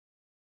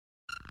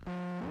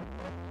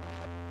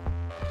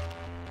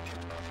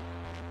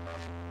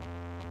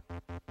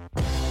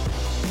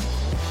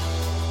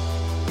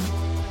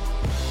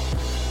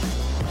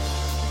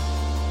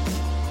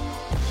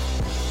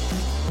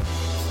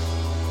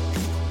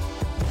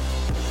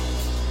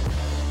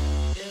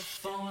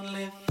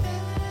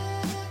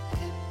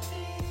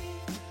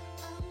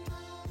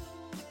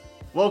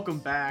Welcome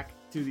back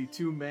to the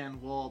Two Man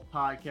Wall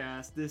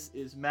podcast. This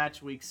is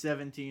match week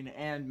 17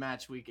 and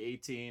match week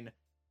 18,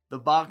 the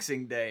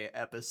Boxing Day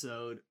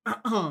episode.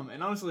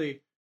 And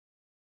honestly,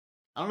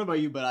 I don't know about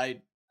you, but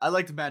I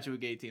liked match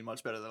week 18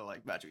 much better than I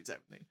like match week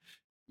 17.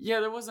 Yeah,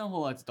 there wasn't a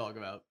whole lot to talk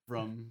about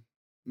from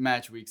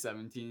match week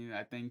 17.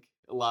 I think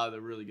a lot of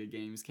the really good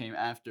games came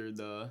after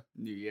the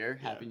New Year.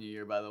 Yeah. Happy New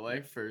Year, by the way.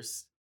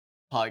 First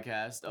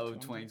podcast of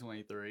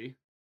 2023.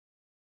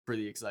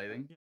 Pretty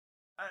exciting.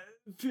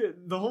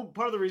 The whole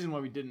part of the reason why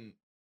we didn't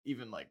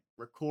even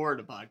record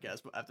a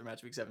podcast after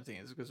match week 17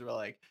 is because we're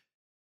like,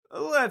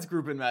 let's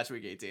group in match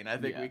week 18. I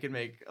think we can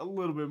make a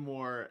little bit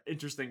more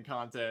interesting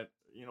content.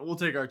 We'll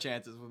take our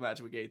chances with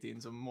match week 18.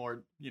 Some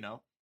more,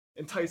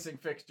 enticing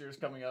fixtures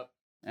coming up.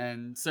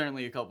 And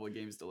certainly a couple of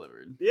games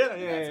delivered.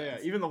 Yeah.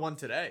 Even the one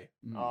today.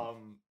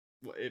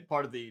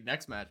 Part of the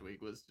next match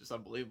week was just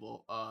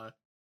unbelievable.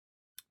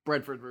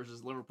 Brentford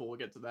versus Liverpool. We'll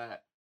get to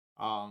that.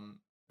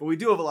 But we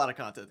do have a lot of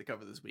content to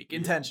cover this week,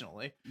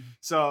 intentionally.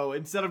 So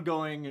instead of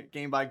going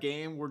game by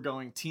game, we're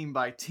going team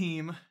by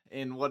team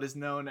in what is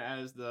known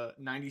as the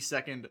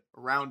 90-second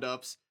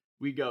roundups.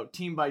 We go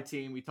team by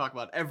team. We talk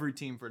about every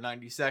team for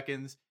 90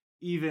 seconds,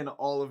 even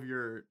all of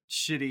your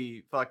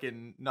shitty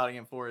fucking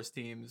Nottingham Forest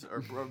teams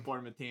or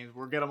Bournemouth teams.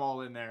 We'll get them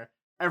all in there.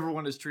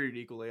 Everyone is treated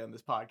equally on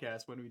this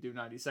podcast when we do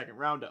 90-second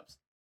roundups.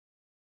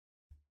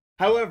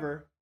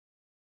 However,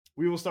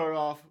 we will start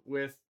off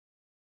with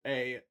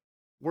a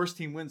worst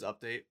team wins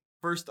update.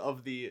 First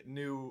of the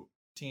new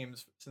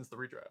teams since the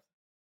redraft.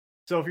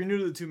 So if you're new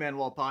to the Two Man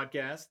Wall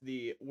podcast,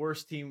 the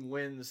worst team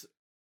wins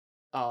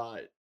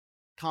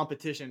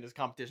competition is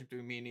competition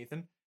between me and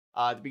Ethan.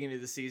 At the beginning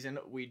of the season,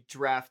 we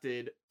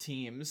drafted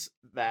teams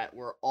that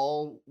were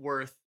all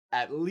worth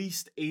at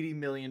least £80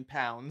 million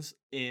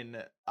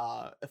in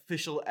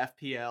official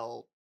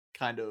FPL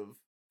kind of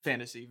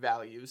fantasy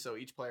value. So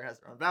each player has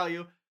their own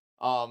value.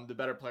 The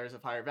better players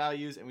have higher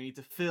values, and we need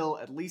to fill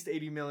at least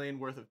 80 million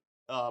worth of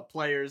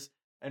players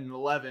and an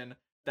 11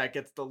 that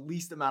gets the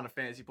least amount of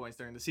fantasy points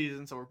during the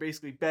season. So we're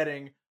basically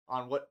betting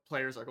on what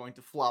players are going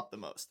to flop the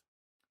most.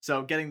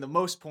 So getting the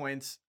most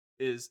points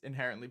is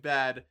inherently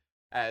bad,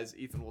 as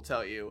Ethan will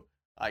tell you.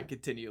 I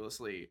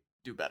continuously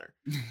do better.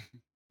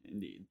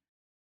 Indeed.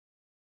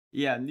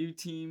 Yeah, new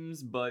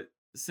teams, but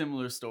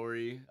similar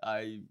story.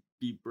 I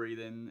beat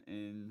Braden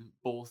in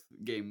both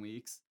game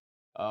weeks.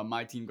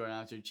 My team,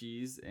 Garnacho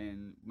Cheese,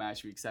 in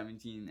match week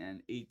 17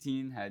 and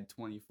 18 had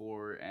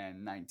 24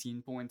 and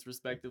 19 points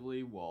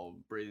respectively, while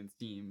Braden's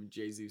team,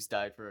 Jesus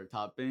Died for Our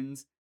Top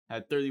Bins,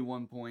 had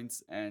 31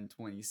 points and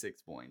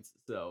 26 points.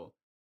 So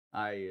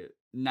I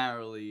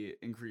narrowly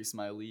increased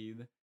my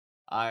lead.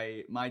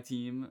 My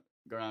team,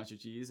 Garnacho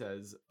Cheese,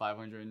 has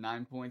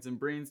 509 points, and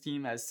Braden's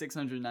team has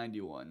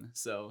 691.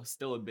 So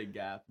still a big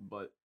gap,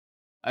 but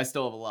I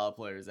still have a lot of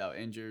players out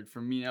injured.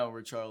 Firmino,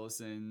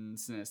 Richarlison,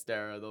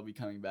 Sinistera, they'll be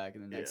coming back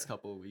in the next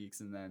couple of weeks,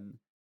 and then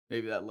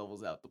maybe that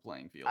levels out the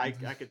playing field. I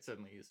could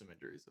certainly use some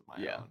injuries of my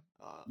own.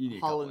 You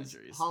need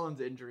injuries.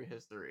 Holland's injury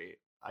history,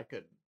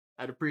 I'd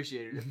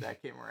appreciate it if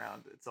that came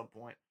around at some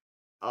point.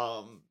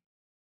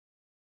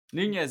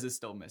 Núñez is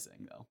still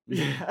missing though.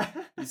 Yeah,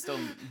 he's still.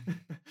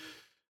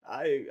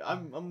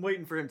 I'm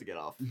waiting for him to get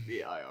off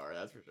the IR.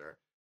 That's for sure.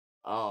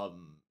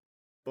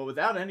 But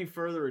without any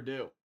further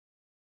ado,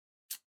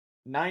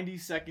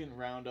 90-second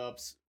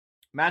roundups,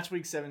 match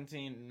week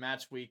 17 and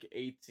match week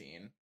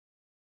 18.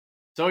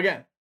 So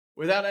again,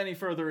 without any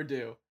further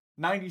ado,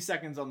 90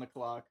 seconds on the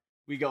clock.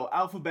 We go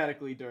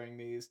alphabetically during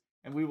these,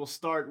 and we will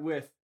start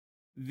with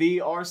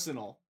the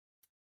Arsenal,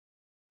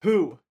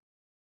 who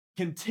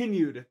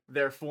continued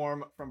their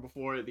form from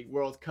before the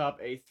World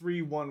Cup, a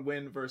 3-1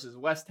 win versus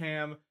West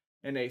Ham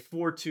and a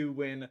 4-2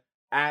 win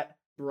at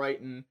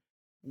Brighton.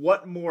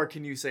 What more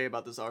can you say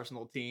about this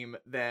Arsenal team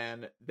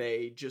than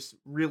they just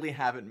really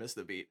haven't missed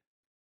a beat?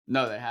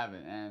 No, they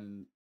haven't.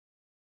 And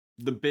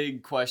the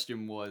big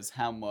question was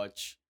how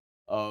much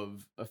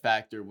of a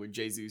factor would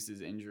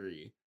Jesus'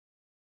 injury,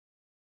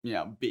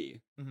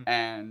 be. Mm-hmm.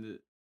 And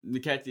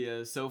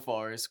Nketiah so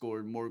far has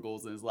scored more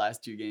goals in his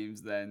last 2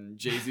 games than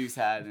Jesus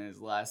had in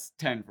his last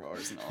 10 for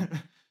Arsenal.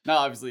 Now,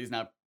 obviously, he's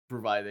not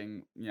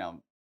providing,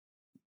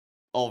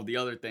 all of the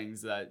other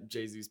things that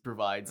Jesus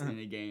provides in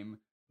a game.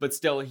 But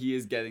still, he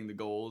is getting the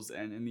goals,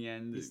 and in the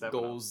end,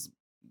 goals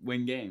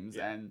win games.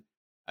 Yeah. And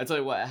I tell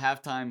you what, at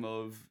halftime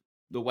of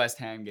the West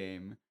Ham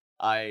game,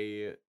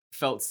 I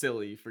felt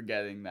silly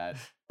forgetting that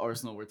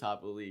Arsenal were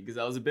top of the league, because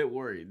I was a bit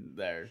worried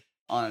there,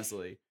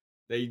 honestly.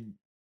 They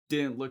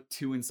didn't look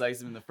too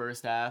incisive in the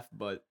first half,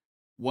 but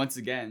once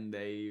again,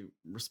 they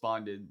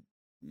responded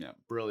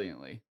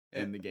brilliantly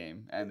in the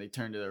game, and they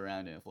turned it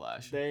around in a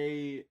flash.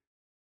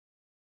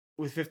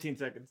 With 15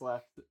 seconds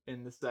left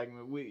in this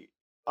segment,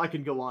 I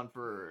could go on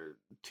for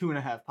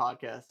 2.5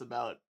 podcasts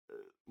about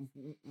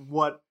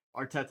what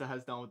Arteta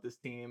has done with this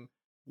team,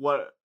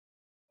 what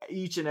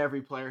each and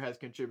every player has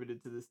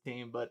contributed to this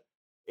team, but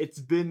it's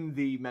been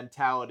the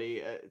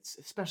mentality,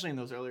 especially in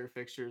those earlier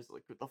fixtures,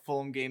 like with the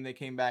Fulham game they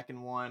came back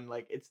and won.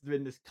 Like, it's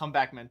been this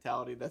comeback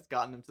mentality that's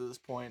gotten them to this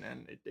point,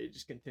 and they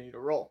just continue to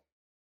roll.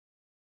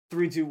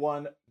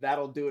 3-2-1.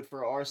 That'll do it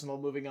for Arsenal.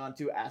 Moving on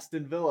to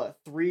Aston Villa.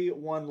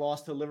 3-1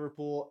 loss to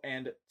Liverpool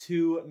and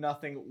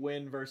 2-0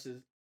 win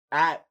versus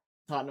at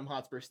Tottenham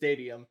Hotspur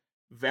Stadium.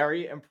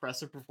 Very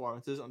impressive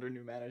performances under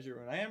new manager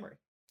Unai Emery.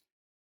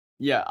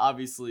 Yeah,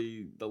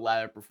 obviously the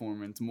latter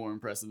performance more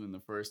impressive than the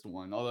first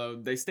one. Although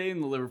they stayed in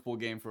the Liverpool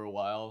game for a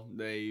while,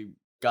 they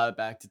got it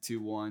back to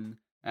 2-1,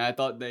 and I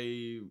thought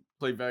they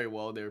played very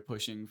well. They were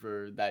pushing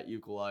for that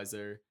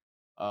equalizer.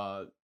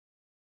 In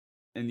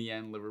the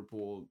end,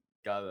 Liverpool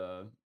got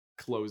a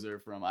closer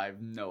from, I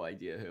have no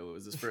idea who. It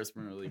was his first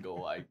Premier League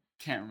goal. I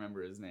can't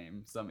remember his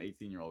name. Some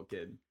 18-year-old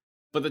kid.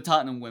 But the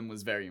Tottenham win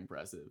was very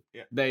impressive.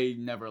 Yeah. They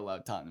never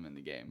allowed Tottenham in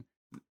the game.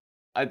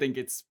 I think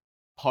it's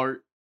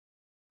part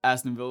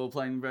Aston Villa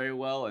playing very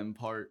well and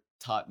part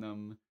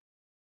Tottenham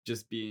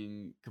just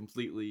being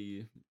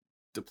completely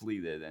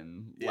depleted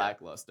and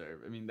lackluster.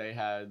 I mean, they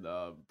had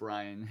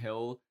Brian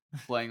Hill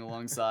playing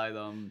alongside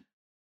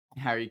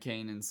Harry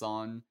Kane and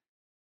Son.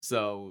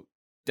 So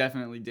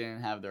definitely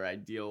didn't have their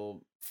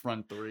ideal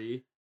front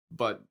three,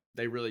 but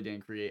they really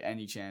didn't create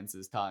any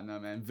chances,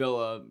 Tottenham, and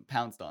Villa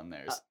pounced on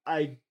theirs.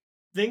 I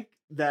think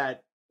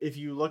that if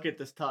you look at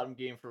this Tottenham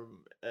game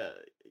from,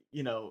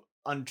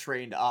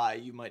 untrained eye,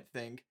 you might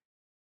think,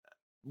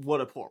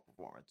 what a poor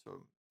performance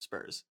from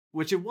Spurs,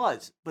 which it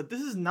was. But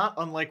this is not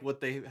unlike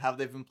what they've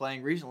been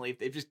playing recently.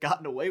 They've just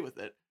gotten away with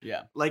it.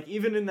 Yeah. Like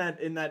even in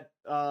that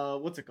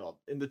what's it called?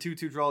 In the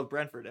 2-2 draw with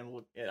Brentford,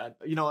 and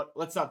you know what?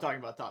 Let's stop talking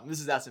about Tottenham. This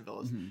is Aston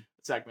Villa's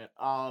segment.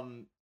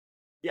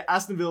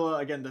 Aston Villa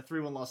again, the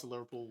 3-1 loss to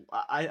Liverpool.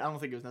 I don't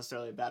think it was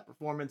necessarily a bad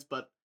performance,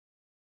 but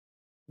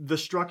the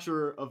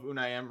structure of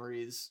Unai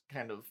Emery's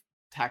kind of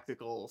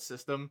tactical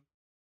system,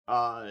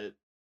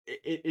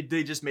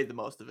 they just made the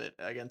most of it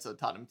against a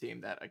Tottenham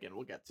team that, again,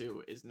 we'll get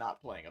to, is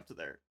not playing up to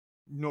their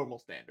normal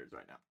standards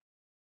right now.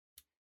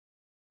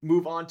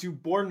 Move on to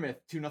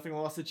Bournemouth. 2-0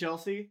 loss to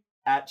Chelsea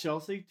at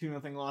Chelsea.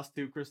 2-0 loss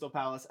to Crystal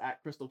Palace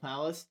at Crystal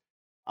Palace.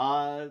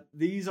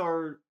 These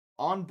are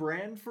on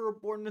brand for a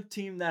Bournemouth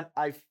team that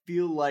I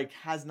feel like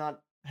has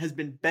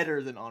been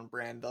better than on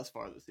brand thus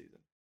far this season.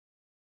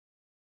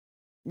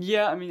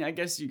 Yeah, I mean, I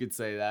guess you could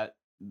say that.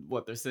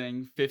 What they're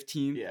saying,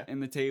 15th in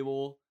the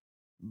table,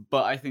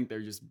 but I think they're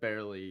just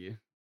barely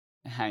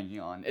hanging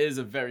on. It is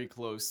a very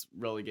close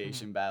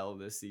relegation battle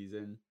this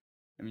season.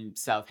 I mean,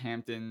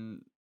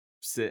 Southampton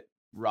sit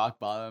rock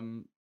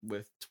bottom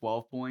with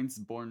 12 points.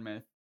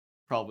 Bournemouth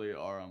probably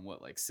are on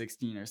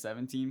 16 or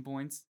 17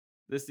 points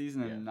this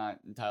season. I'm not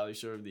entirely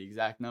sure of the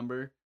exact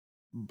number,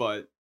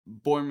 but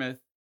Bournemouth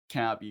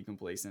cannot be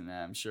complacent, and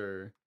I'm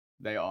sure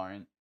they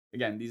aren't.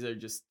 Again, these are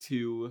just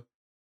two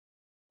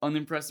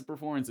unimpressive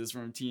performances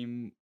from a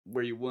team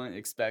where you wouldn't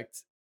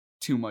expect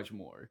too much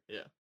more.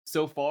 Yeah.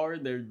 So far,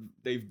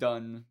 they've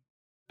done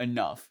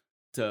enough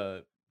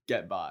to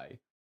get by,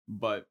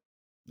 but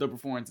the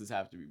performances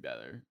have to be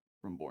better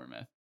from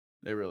Bournemouth.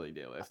 They really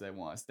do if they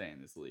want to stay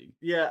in this league.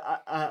 Yeah.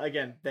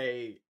 Again,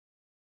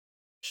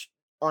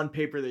 on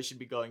paper they should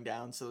be going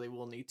down, so they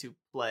will need to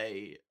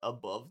play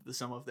above the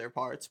sum of their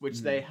parts, which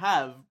they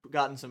have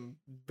gotten some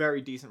very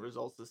decent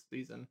results this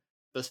season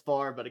thus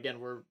far. But again,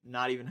 we're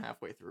not even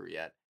halfway through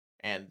yet.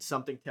 And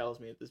something tells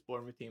me that this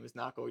Bournemouth team is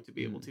not going to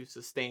be able to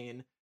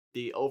sustain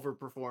the over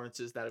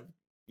performances that have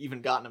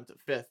even gotten them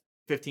to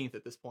 15th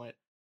at this point.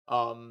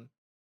 And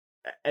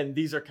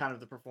these are kind of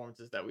the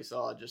performances that we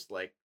saw, just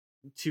like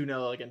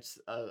 2-0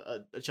 against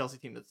a Chelsea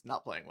team that's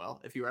not playing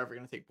well. If you were ever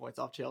going to take points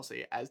off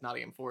Chelsea, as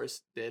Nottingham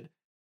Forest did,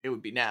 it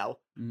would be now.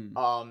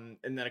 And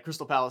then a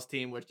Crystal Palace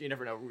team, which you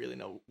never really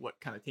know what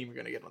kind of team you're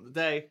going to get on the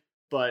day,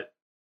 but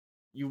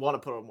you want to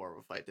put up more of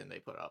a fight than they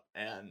put up.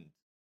 And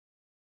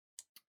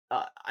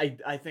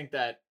I think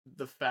that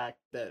the fact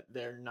that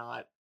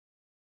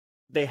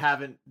they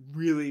haven't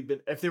really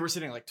been, if they were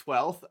sitting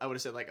 12th, I would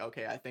have said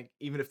okay, I think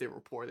even if they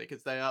were poor, they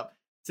could stay up.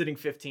 Sitting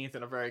 15th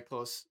in a very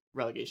close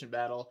relegation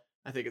battle,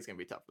 I think it's going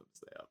to be tough for them to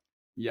stay up.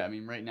 Yeah, I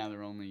mean, right now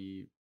they're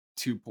only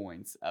 2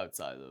 points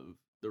outside of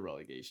the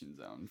relegation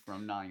zone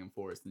from Nottingham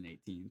Forest in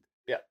 18th.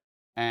 Yeah.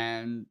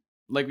 And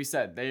like we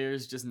said,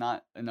 there's just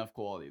not enough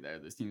quality there.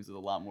 There's teams with a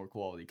lot more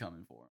quality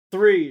coming for them.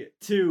 3,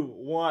 2,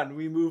 1.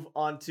 We move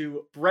on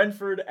to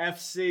Brentford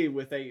FC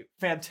with a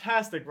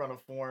fantastic run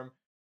of form.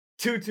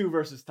 2-2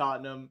 versus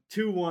Tottenham.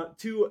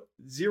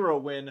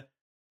 2-0 win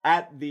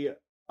at the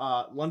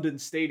London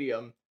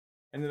Stadium.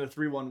 And then a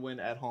 3-1 win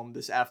at home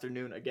this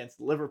afternoon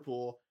against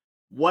Liverpool.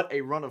 What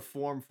a run of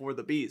form for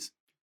the Bees.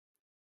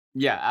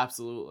 Yeah,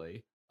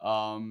 absolutely.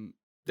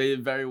 They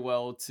did very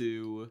well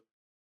to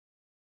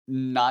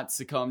not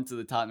succumb to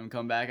the Tottenham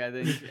comeback, I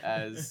think,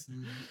 as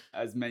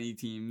many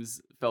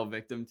teams fell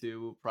victim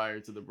to prior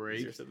to the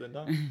break. Easier said than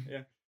done.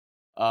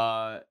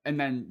 Yeah. And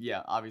then,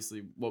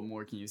 obviously, what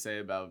more can you say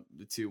about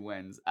the 2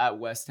 wins? At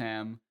West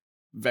Ham,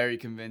 very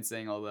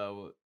convincing,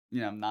 although,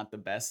 not the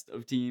best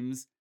of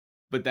teams.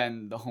 But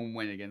then the home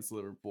win against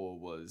Liverpool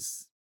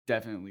was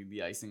definitely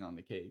the icing on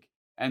the cake.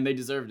 And they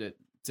deserved it,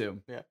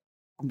 too. Yeah.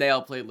 They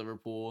outplayed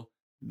Liverpool.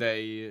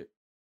 They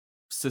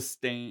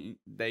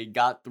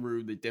got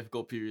through the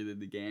difficult period of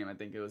the game. I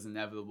think it was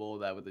inevitable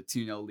that with a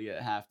 2-0 lead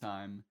at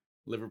halftime,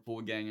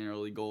 Liverpool getting an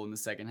early goal in the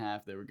second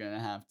half, they were going to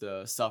have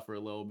to suffer a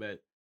little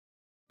bit.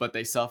 But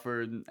they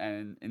suffered,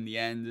 and in the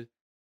end,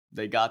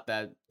 they got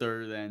that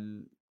third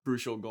and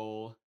crucial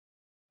goal.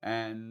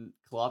 And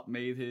Klopp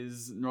made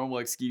his normal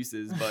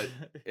excuses, but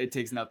it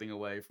takes nothing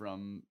away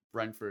from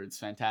Brentford's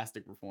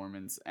fantastic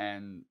performance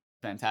and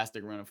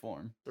fantastic run of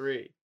form.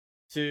 3,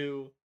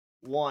 2,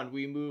 1.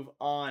 We move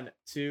on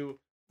to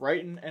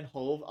Brighton and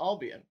Hove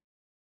Albion.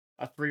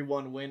 A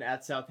 3-1 win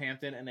at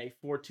Southampton and a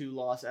 4-2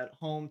 loss at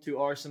home to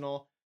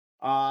Arsenal.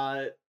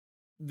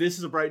 This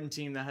is a Brighton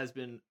team that has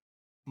been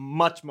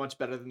much, much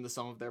better than the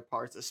sum of their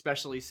parts,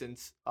 especially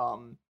since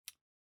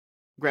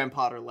Graham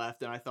Potter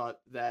left, and I thought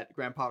that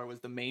Graham Potter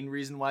was the main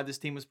reason why this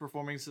team was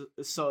performing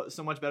so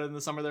much better than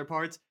the sum of their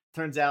parts.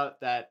 Turns out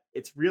that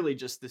it's really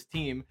just this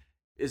team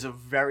is a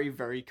very,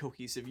 very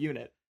cohesive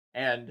unit.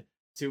 And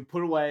to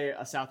put away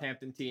a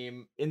Southampton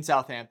team in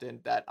Southampton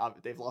that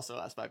they've lost their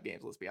last 5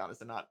 games, let's be honest,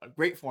 they're not a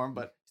great form,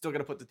 but still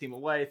going to put the team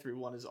away.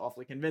 3-1 is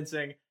awfully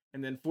convincing.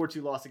 And then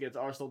 4-2 loss against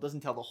Arsenal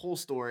doesn't tell the whole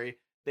story.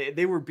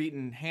 They were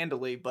beaten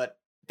handily, but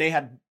they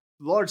had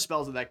large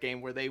spells of that game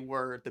where they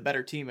were the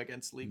better team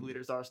against league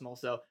leaders Arsenal.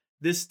 So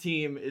this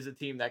team is a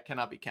team that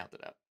cannot be counted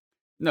out.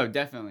 No,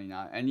 definitely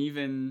not. And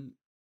even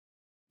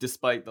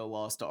despite the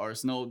loss to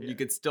Arsenal, you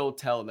could still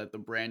tell that the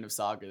brand of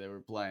soccer they were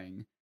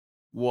playing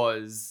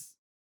was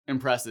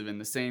impressive, in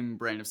the same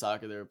brand of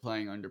soccer they were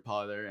playing under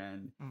Potter.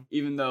 And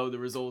even though the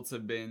results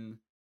have been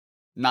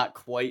not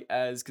quite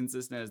as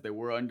consistent as they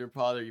were under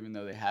Potter, even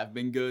though they have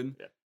been good,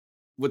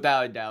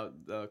 without a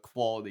doubt, the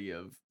quality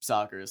of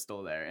soccer is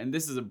still there. And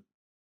this is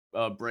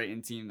a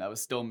Brighton team that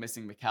was still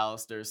missing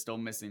McAllister, still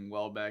missing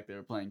Welbeck. They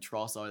were playing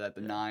Trossard at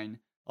the 9.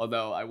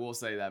 Although I will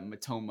say that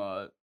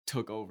Matoma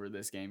took over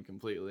this game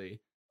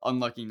completely.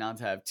 Unlucky not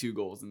to have 2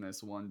 goals in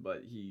this one,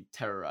 but he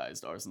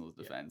terrorized Arsenal's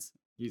defense.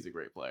 He's a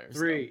great player.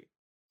 3,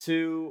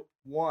 2,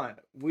 1.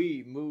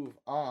 We move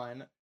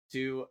on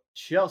to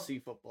Chelsea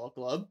Football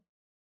Club,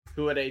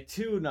 who had a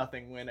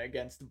 2-0 win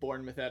against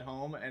Bournemouth at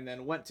home, and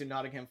then went to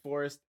Nottingham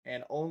Forest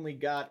and only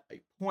got a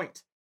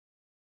point.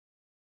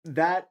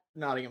 That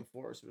Nottingham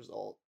Forest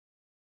result,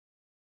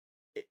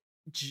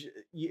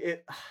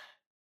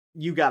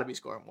 you got to be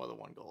scoring more than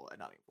 1 goal at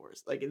Nottingham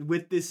Forest. Like,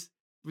 with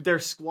their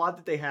squad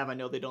that they have, I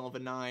know they don't have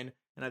a 9,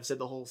 and I've said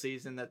the whole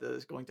season that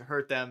is going to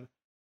hurt them.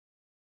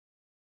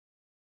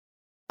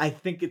 I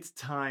think it's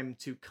time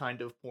to kind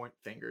of point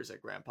fingers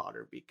at Graham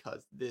Potter,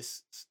 because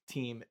this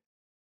team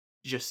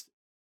just,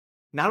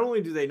 not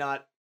only do they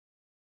not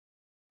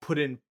put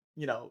in,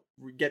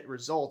 get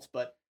results,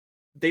 but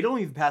they don't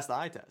even pass the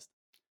eye test.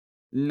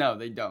 No,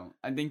 they don't.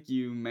 I think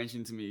you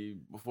mentioned to me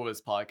before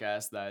this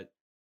podcast that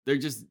there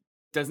just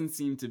doesn't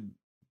seem to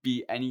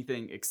be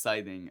anything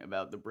exciting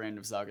about the brand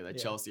of soccer that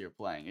Chelsea are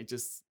playing. It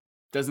just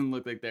doesn't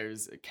look like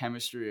there's a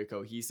chemistry, a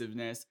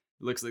cohesiveness.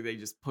 It looks like they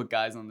just put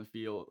guys on the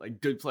field, like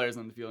good players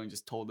on the field, and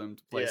just told them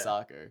to play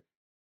soccer.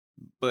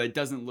 But it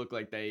doesn't look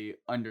like they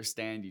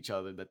understand each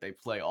other, that they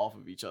play off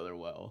of each other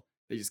well.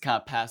 They just kind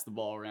of pass the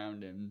ball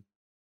around and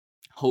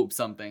hope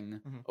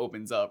something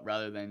opens up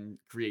rather than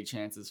create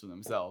chances for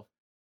themselves.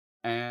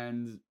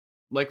 And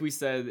like we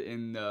said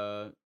in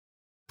the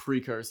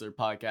precursor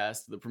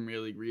podcast, the Premier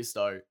League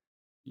restart,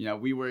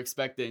 we were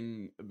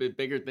expecting a bit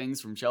bigger things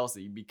from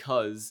Chelsea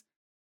because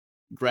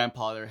Graham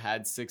Potter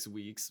had 6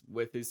 weeks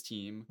with his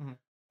team.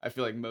 I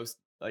feel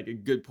like a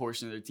good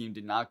portion of their team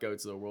did not go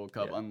to the World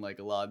Cup, unlike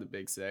a lot of the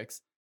big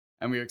 6.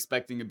 And we were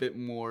expecting a bit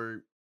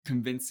more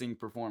convincing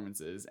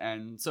performances.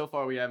 And so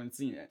far, we haven't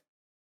seen it.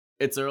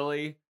 It's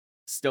early,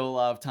 still a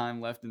lot of time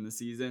left in the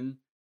season.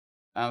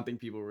 I don't think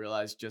people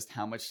realize just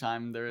how much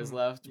time there is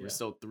left. We're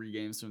still 3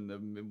 games from the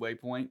midway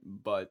point,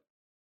 but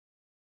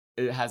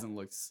it hasn't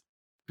looked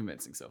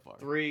convincing so far.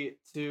 3,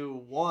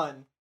 2,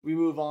 1. We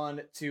move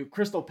on to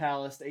Crystal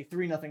Palace, a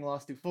 3-0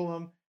 loss to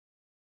Fulham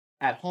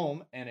at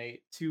home, and a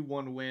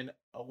 2-1 win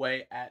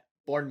away at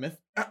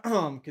Bournemouth.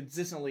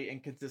 Consistently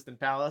inconsistent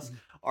Palace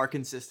are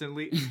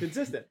consistently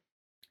consistent.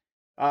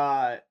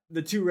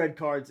 The 2 red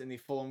cards in the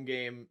Fulham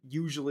game,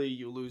 usually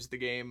you lose the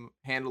game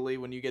handily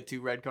when you get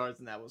 2 red cards,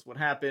 and that was what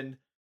happened.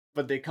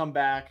 But they come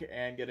back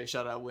and get a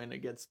shutout win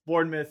against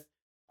Bournemouth.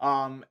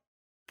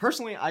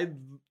 Personally,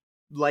 I'm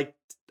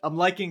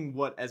liking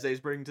what Eze's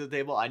bringing to the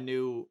table. I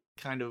knew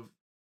kind of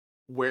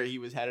where he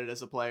was headed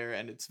as a player,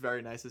 and it's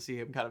very nice to see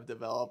him kind of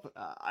develop.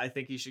 I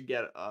think he should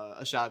get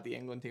a shot at the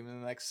England team in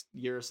the next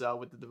year or so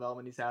with the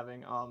development he's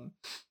having.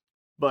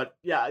 But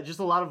yeah, just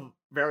a lot of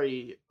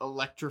very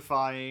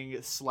electrifying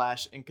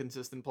 /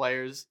 inconsistent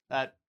players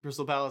at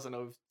Crystal Palace. I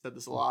know we've said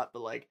this a lot,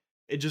 but like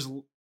it just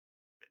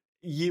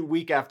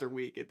week after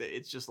week,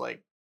 it's just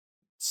like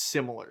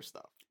similar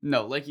stuff.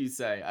 No, like you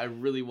say, I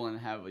really want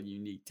to have a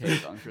unique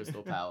take on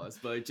Crystal Palace,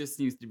 but it just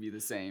seems to be the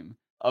same.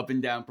 Up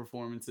and down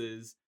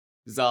performances.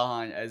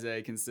 Zaha and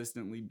Eze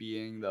consistently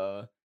being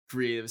the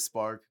creative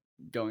spark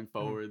going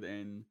forward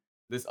in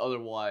this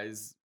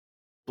otherwise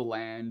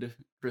bland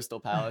Crystal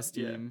Palace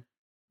team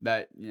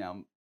that,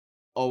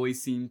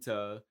 always seem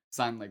to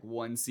sign like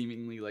one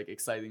seemingly like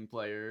exciting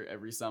player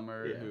every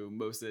summer who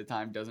most of the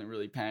time doesn't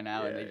really pan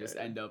out, and they just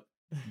end up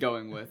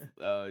going with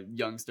a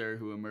youngster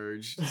who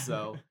emerged.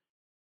 So,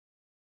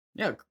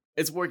 yeah,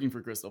 it's working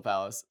for Crystal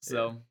Palace.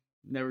 So,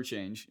 never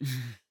change.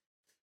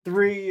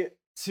 3,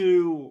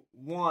 2,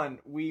 1.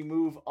 We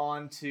move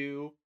on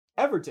to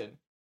Everton.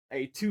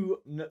 A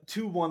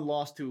 2-1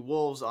 loss to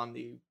Wolves on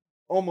the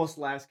almost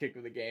last kick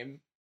of the game.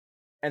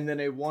 And then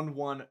a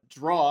 1-1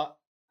 draw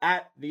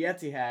at the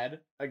Etihad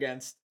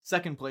against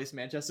second place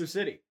Manchester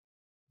City.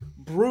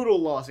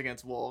 Brutal loss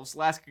against Wolves.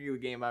 Last kick of the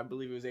game, I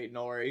believe it was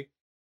 8-0.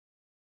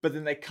 But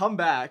then they come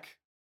back,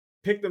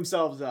 pick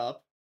themselves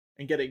up,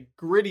 and get a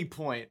gritty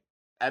point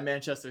at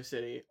Manchester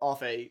City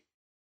off a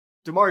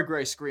Demarai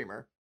Gray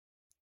screamer.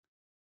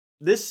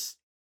 This,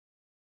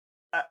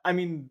 I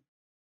mean,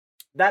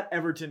 that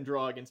Everton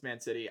draw against Man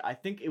City, I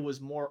think it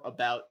was more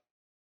about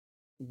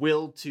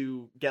will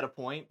to get a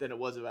point than it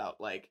was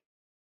about, like,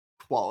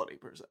 quality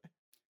per se.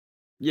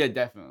 Yeah,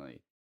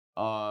 definitely.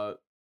 The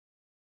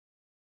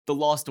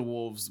loss to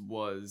Wolves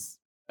was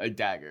a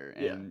dagger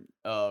in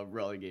a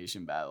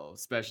relegation battle,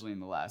 especially in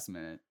the last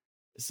minute.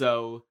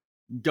 So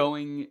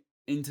going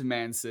into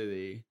Man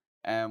City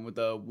and with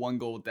a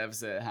 1-goal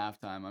deficit at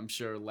halftime, I'm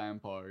sure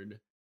Lampard,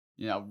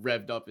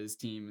 revved up his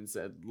team and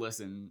said,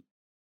 listen,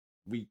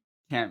 we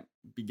can't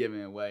be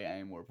giving away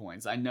any more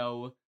points. I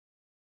know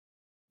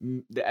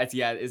the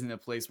Etihad isn't a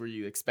place where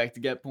you expect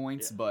to get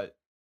points, but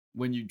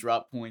when you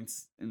drop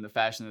points in the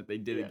fashion that they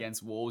did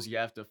against Wolves, you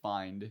have to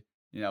find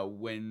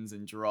wins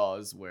and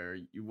draws where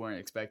you weren't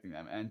expecting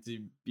them. And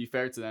to be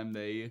fair to them,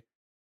 they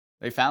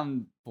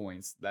found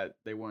points that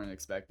they weren't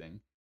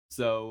expecting.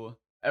 So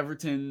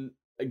Everton,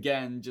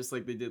 again, just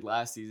like they did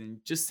last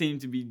season, just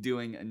seemed to be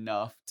doing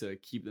enough to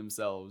keep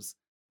themselves,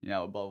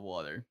 above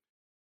water.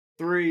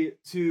 3,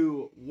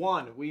 2,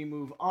 1. We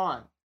move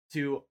on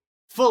to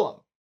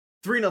Fulham.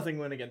 3-0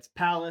 win against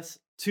Palace.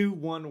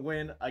 2-1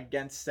 win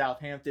against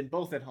Southampton,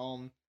 both at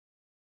home.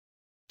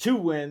 2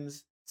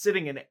 wins.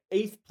 Sitting in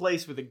 8th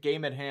place with a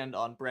game at hand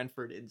on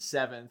Brentford in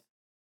 7th.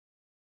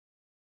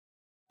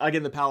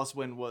 Again, the Palace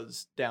win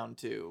was down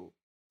to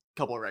a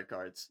couple of red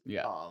cards.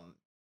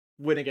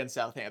 Win against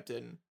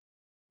Southampton.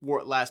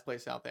 Last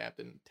place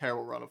Southampton.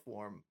 Terrible run of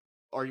form.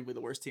 Arguably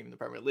the worst team in the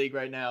Premier League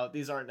right now.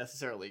 These aren't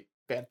necessarily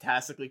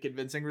fantastically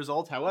convincing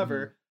results.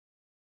 However,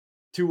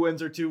 2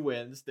 wins are 2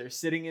 wins. They're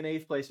sitting in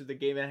 8th place with a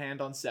game at hand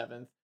on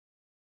 7th.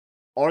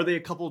 Are they a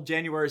couple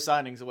January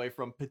signings away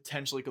from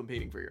potentially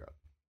competing for Europe?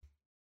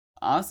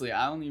 Honestly,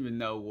 I don't even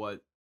know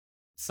what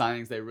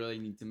signings they really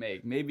need to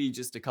make. Maybe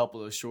just a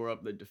couple to shore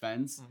up the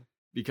defense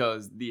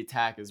because the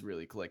attack is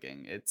really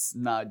clicking. It's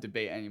not a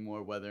debate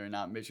anymore whether or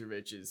not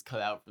Mitrovic is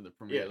cut out for the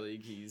Premier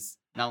League. He's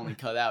not only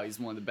cut out, he's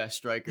one of the best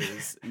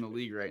strikers in the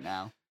league right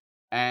now.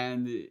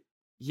 And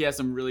he has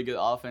some really good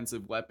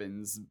offensive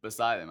weapons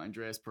beside him.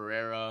 Andreas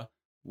Pereira,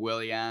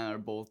 Willian are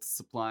both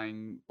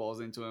supplying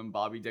balls into him.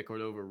 Bobby De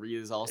Cordova-Reid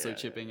is also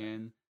chipping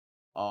in.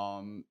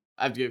 I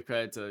have to give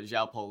credit to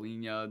João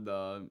Paulinho,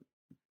 the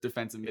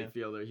defensive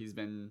midfielder. He's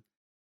been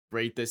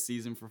great this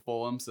season for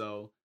Fulham,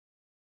 so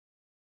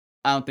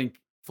I don't think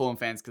Fulham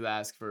fans could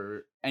ask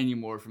for any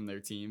more from their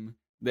team.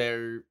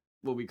 They're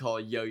what we call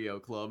a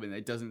yo-yo club, and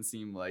it doesn't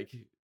seem like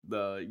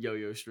the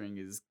yo-yo string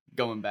is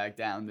going back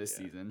down this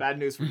season. Bad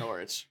news for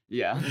Norwich.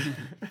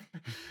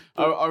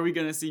 Are we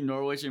going to see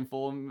Norwich and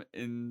Fulham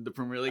in the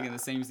Premier League in the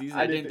same season?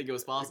 I didn't think it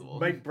was possible.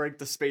 It might break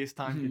the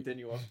space-time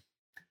continuum.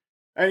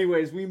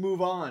 Anyways, we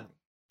move on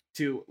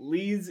to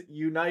Leeds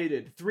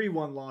United.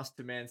 3-1 loss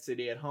to Man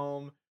City at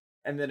home,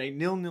 and then a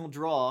 0-0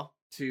 draw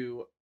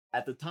to,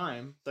 at the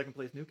time, second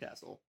place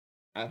Newcastle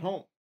at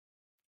home.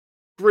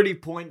 Gritty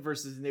point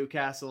versus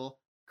Newcastle,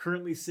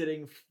 currently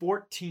sitting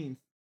 14th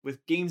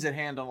with games at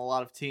hand on a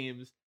lot of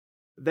teams.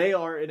 They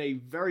are in a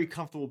very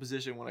comfortable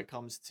position when it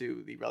comes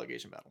to the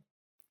relegation battle.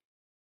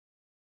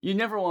 You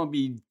never want to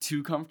be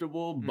too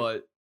comfortable,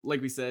 but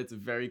like we said, it's a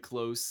very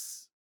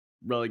close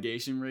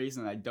relegation race,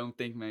 and I don't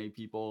think many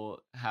people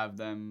have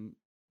them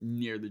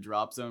near the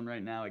drop zone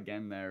right now.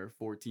 Again, they're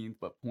 14th,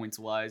 but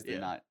points-wise, they're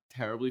not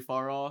terribly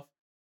far off.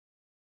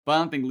 But I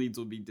don't think Leeds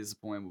will be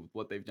disappointed with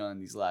what they've done in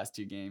these last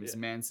 2 games.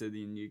 Man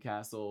City and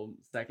Newcastle,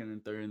 2nd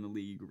and 3rd in the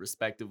league,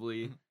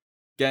 respectively.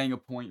 Getting a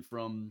point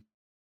from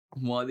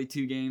one of the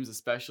 2 games,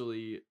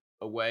 especially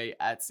away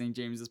at St.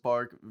 James's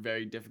Park,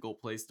 very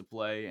difficult place to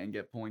play and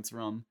get points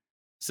from.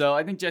 So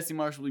I think Jesse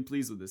Marsh will be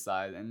pleased with this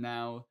side, and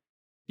now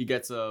he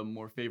gets a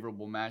more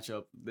favorable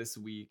matchup this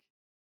week,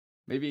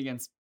 maybe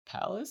against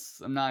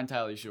Palace? I'm not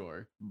entirely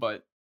sure,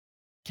 but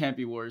can't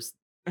be worse.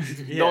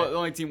 The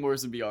only team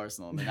worse would be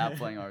Arsenal. They're not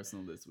playing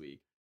Arsenal this week.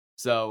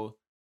 So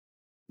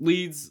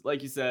Leeds,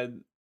 like you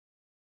said,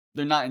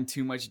 they're not in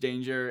too much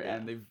danger,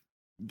 and they've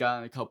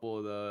gotten a couple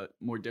of the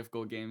more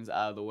difficult games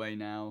out of the way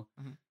now.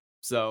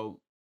 So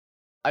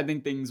I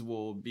think things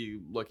will be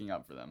looking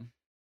up for them.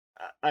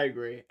 I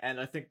agree, and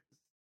I think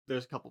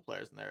there's a couple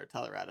players in there,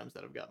 Tyler Adams,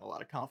 that have gotten a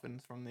lot of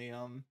confidence from the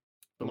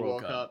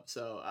World Cup.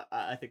 So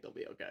I think they'll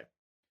be okay.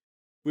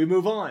 We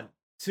move on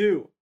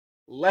to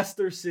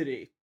Leicester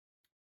City.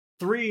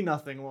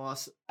 3-0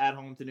 loss at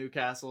home to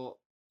Newcastle.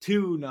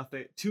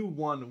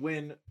 2-1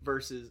 win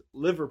versus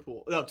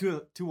Liverpool. No,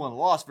 2-1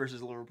 loss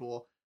versus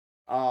Liverpool.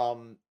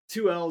 2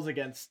 L's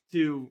against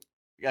two,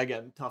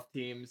 again, tough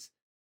teams.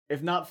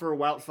 If not for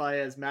Wout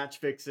Faez match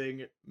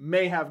fixing,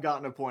 may have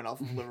gotten a point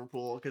off of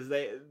Liverpool because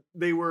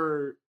they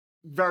were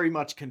very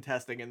much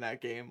contesting in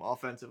that game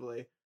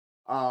offensively.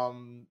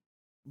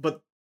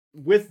 But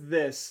with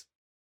this,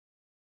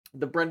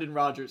 the Brendan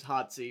Rodgers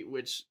hot seat,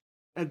 which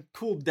had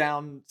cooled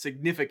down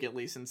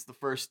significantly since the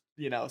first,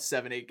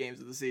 7-8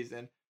 games of the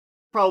season,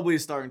 probably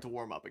is starting to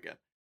warm up again.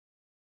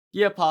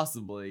 Yeah,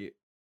 possibly.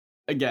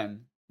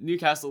 Again,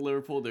 Newcastle,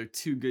 Liverpool, they're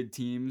two good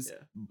teams,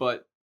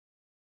 but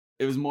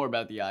it was more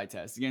about the eye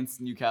test.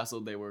 Against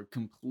Newcastle, they were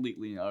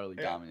completely and utterly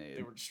dominated.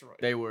 They were destroyed.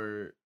 They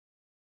were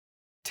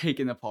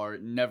taken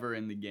apart, never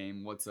in the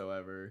game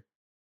whatsoever.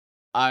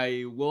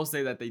 I will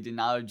say that they did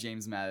not have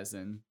James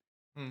Maddison,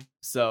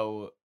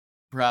 so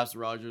perhaps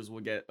Rodgers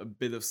will get a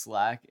bit of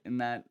slack in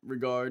that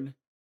regard.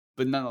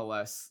 But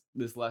nonetheless,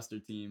 this Leicester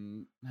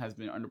team has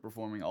been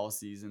underperforming all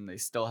season. They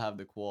still have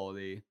the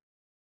quality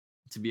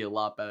to be a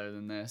lot better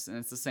than this, and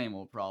it's the same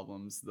old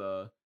problems.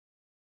 The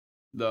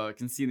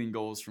conceding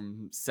goals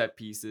from set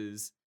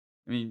pieces.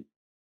 I mean,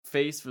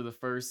 Face for the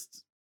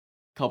first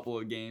couple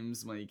of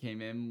games when he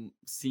came in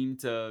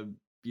seemed to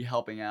be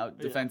helping out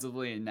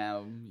defensively, and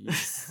now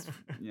he's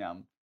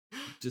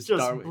just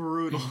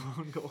brutal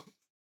goal.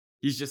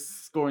 He's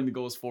just scoring the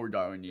goals for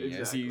Darwin Núñez.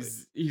 Exactly.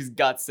 He's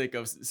got sick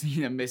of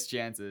seeing him miss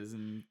chances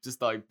and just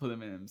thought he'd put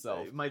him in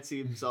himself. He might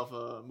see himself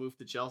move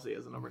to Chelsea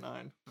as a number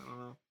 9. I don't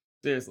know.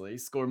 Seriously, he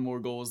scored more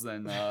goals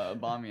than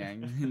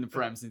Aubameyang in the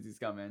Prem since he's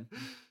come in.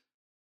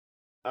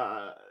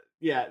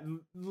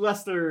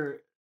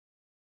 Leicester.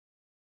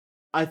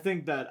 I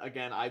think that,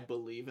 again, I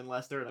believe in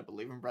Leicester and I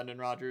believe in Brendan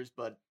Rodgers,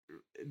 but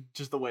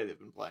just the way they've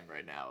been playing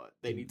right now,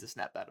 they need to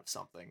snap out of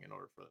something in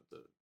order for them to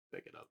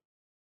pick it up.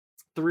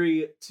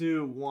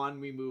 3-2-1,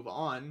 we move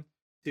on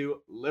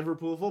to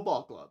Liverpool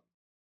Football Club.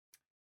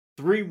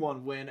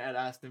 3-1 win at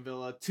Aston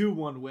Villa,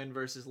 2-1 win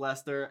versus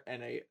Leicester,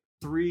 and a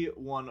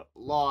 3-1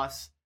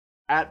 loss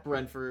at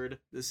Brentford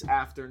this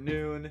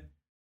afternoon.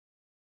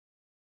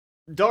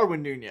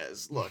 Darwin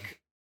Núñez, look,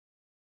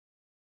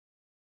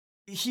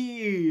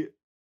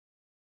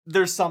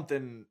 there's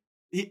something.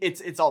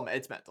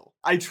 It's mental.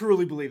 I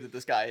truly believe that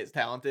this guy is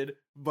talented,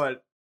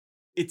 but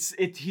he's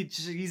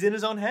in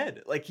his own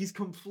head. Like, he's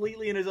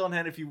completely in his own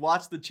head. If you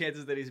watch the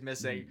chances that he's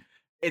missing,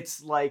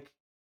 it's like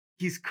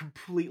he's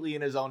completely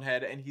in his own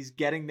head, and he's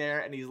getting there,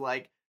 and he's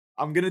like,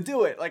 I'm gonna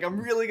do it. Like, I'm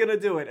really gonna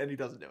do it, and he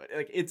doesn't do it.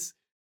 Like, it's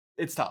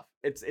tough.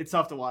 It's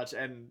tough to watch,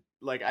 and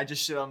like, I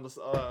just shit on this,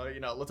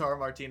 Lautaro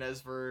Martinez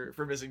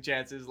for missing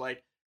chances.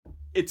 Like,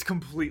 it's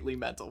completely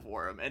mental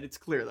for him, and it's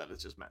clear that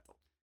it's just mental.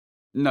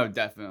 No,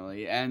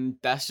 definitely. And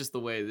that's just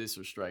the way it is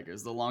for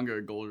strikers. The longer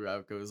a goal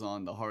drought goes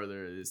on, the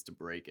harder it is to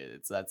break it.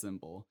 It's that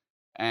simple.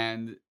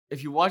 And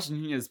if you watch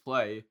Núñez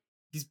play,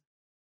 he's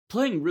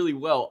playing really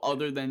well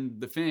other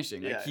than the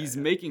finishing. Like, he's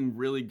making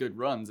really good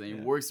runs, and he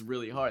works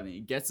really hard, and he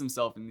gets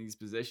himself in these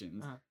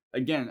positions.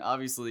 Again,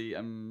 obviously,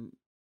 I'm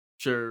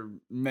sure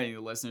many of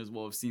the listeners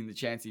will have seen the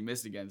chance he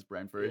missed against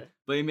Brentford,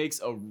 but he makes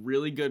a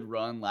really good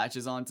run,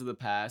 latches onto the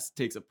pass,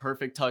 takes a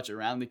perfect touch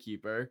around the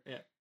keeper,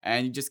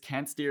 and you just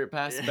can't steer it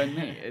past Ben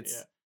Mee.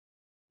 It's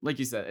like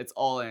you said, it's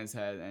all in his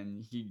head,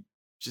 and he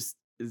just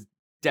is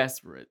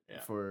desperate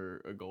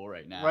for a goal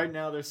right now. Right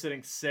now, they're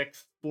sitting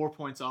 6th, 4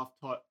 points off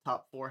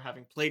top 4,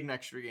 having played an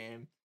extra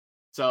game.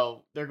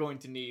 So they're going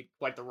to need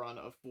quite the run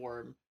of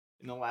form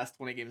in the last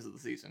 20 games of the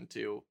season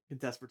to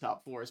contest for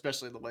top 4,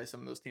 especially the way some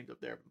of those teams up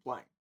there have been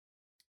playing.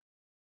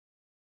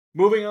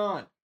 Moving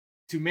on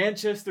to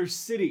Manchester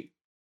City.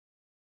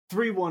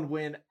 3-1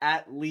 win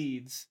at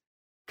Leeds.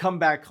 Come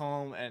back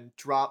home and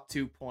drop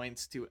 2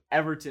 points to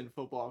Everton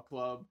Football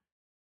Club.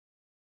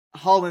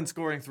 Haaland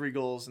scoring 3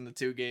 goals in the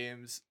 2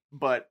 games,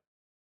 but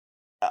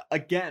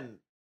again,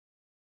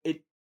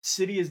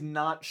 City is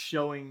not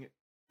showing,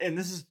 and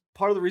this is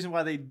part of the reason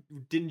why they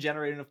didn't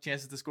generate enough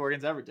chances to score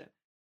against Everton.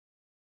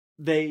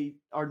 They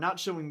are not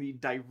showing the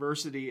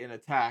diversity in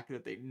attack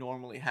that they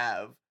normally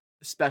have,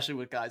 especially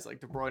with guys like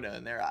De Bruyne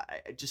in there.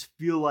 I just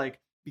feel like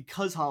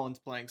because Haaland's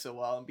playing so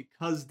well and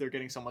because they're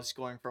getting so much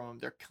scoring from him,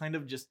 they're kind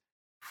of just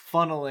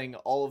funneling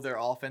all of their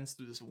offense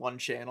through this one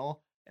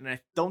channel, and I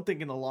don't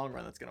think in the long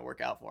run that's going to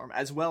work out for him,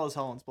 as well as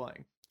Haaland's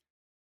playing.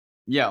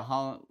 Yeah,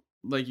 Haaland,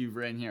 like you've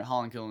written here,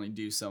 Haaland can only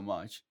do so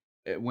much.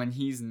 When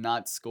he's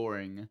not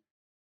scoring,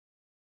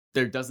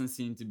 there doesn't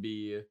seem to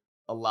be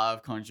a lot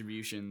of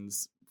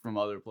contributions from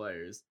other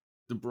players.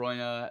 De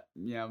Bruyne,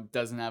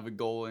 doesn't have a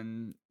goal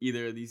in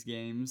either of these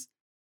games,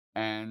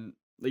 and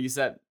like you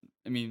said,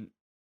 I mean,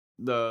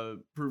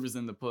 the proof is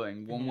in the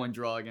pudding. 1-1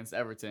 draw against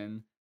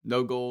Everton.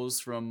 No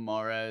goals from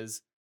Mahrez.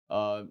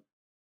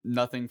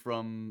 Nothing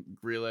from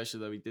Grealish,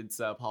 although he did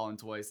set up Haaland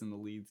twice in the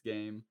Leeds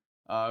game.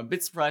 A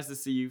bit surprised to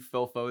see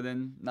Phil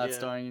Foden not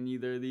starring in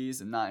either of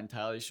these. I'm not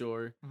entirely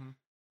sure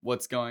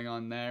what's going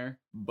on there.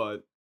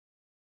 But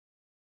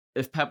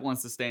if Pep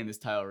wants to stay in this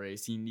title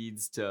race, he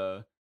needs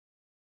to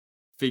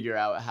figure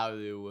out how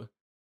to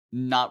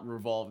not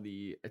revolve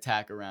the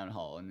attack around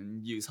Haaland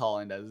and use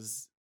Haaland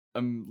as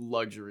a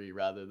luxury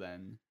rather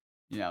than,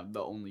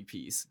 the only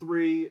piece.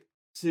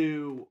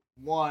 3-2-1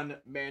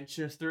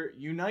 Manchester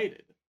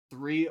United.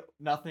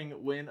 3-0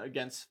 win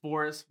against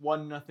Forest.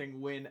 1-0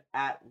 win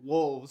at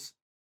Wolves.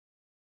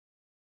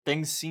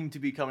 Things seem to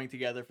be coming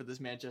together for this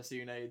Manchester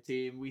United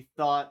team. We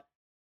thought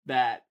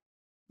that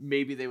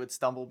maybe they would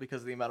stumble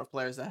because of the amount of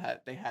players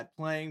that they had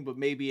playing, but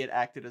maybe it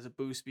acted as a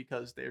boost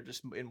because they're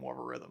just in more of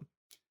a rhythm.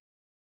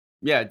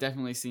 Yeah, it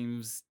definitely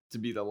seems to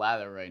be the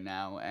latter right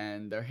now,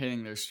 and they're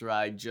hitting their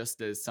stride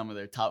just as some of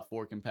their top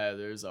 4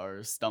 competitors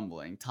are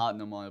stumbling.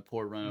 Tottenham on a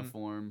poor run of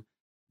form,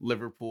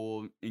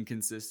 Liverpool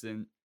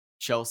inconsistent,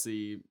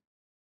 Chelsea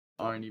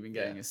aren't even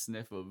getting a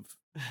sniff of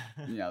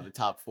the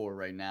top 4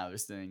 right now. They're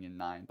sitting in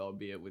 9th,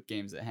 albeit with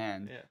games at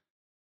hand. Yeah.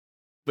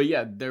 But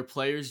yeah, their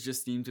players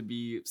just seem to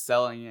be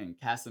selling in.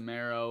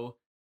 Casemiro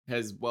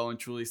has well and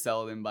truly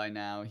settled in by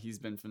now. He's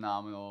been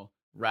phenomenal.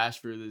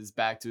 Rashford is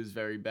back to his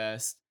very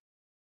best.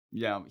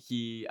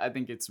 I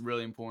think it's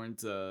really important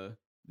to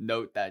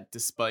note that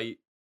despite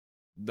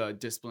the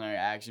disciplinary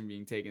action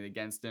being taken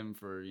against him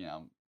for,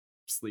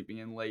 sleeping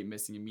in late,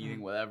 missing a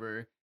meeting,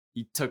 whatever,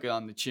 he took it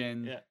on the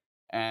chin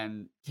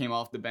and came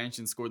off the bench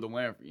and scored the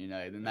winner for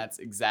United. And that's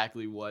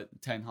exactly what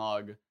Ten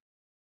Hag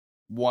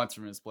wants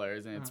from his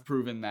players. And it's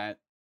proven that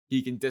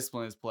he can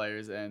discipline his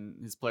players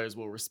and his players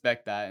will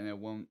respect that and it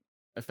won't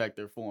affect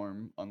their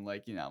form,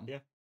 unlike,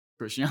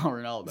 Cristiano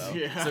Ronaldo.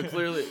 Yeah. So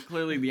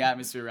clearly the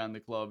atmosphere around the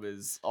club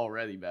is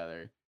already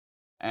better.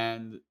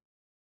 And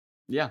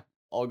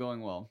all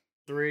going well.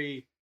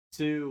 3-2-1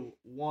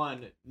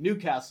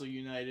 Newcastle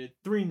United.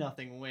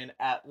 3-0 win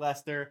at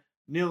Leicester.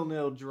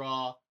 0-0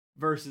 draw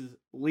versus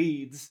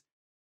Leeds.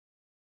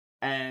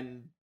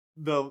 And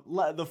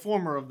the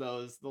former of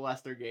those, the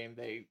Leicester game,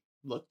 they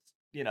looked,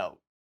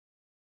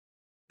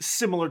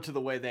 similar to the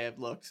way they have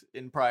looked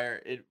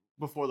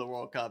before the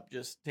World Cup,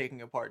 just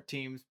taking apart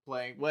teams,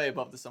 playing way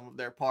above the sum of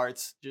their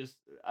parts, just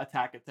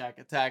attack.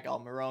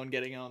 Almiron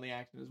getting on the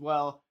action as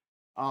well.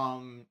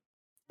 And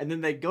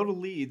then they go to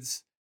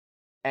Leeds,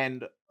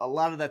 and a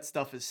lot of that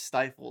stuff is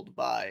stifled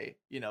by,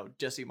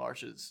 Jesse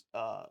Marsh's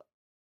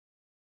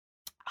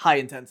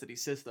high-intensity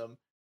system.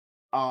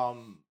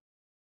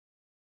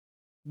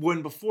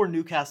 When before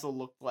Newcastle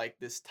looked like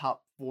this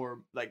top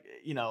 4,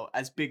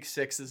 as big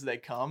 6 as they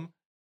come,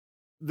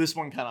 this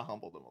one kind of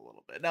humbled them a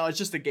little bit. Now it's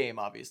just a game,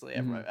 obviously.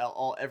 Even a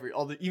lot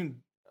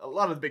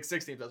of the big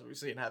 6 teams, as we've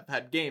seen, have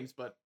had games,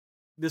 but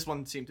this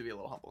one seemed to be a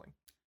little humbling.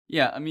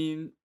 Yeah, I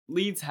mean,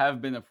 Leeds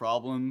have been a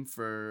problem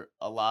for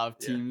a lot of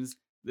teams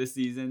this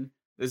season.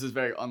 This is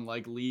very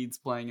unlike Leeds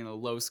playing in a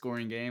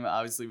low-scoring game.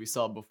 Obviously, we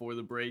saw before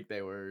the break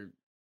they were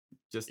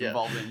just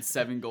involved in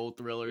 7-goal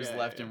thrillers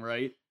left and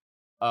right.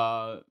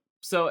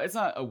 So it's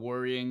not a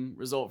worrying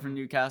result for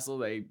Newcastle.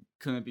 They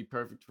couldn't be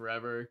perfect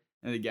forever.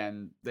 And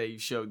again, they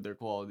showed their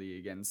quality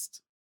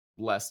against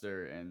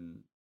Leicester in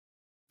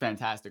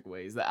fantastic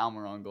ways. The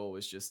Almiron goal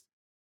was just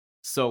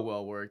so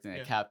well worked, and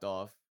it capped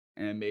off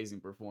an amazing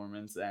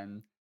performance.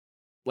 And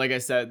like I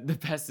said, the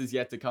best is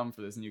yet to come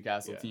for this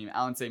Newcastle team.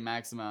 Alan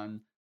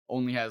Saint-Maximin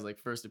only has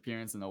first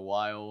appearance in a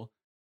while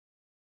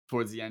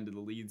towards the end of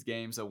the Leeds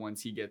game. So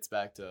once he gets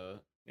back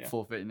to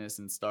full fitness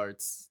and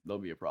starts,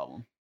 there'll be a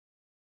problem.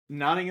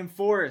 Nottingham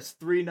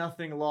Forest,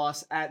 3-0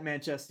 loss at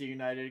Manchester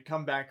United.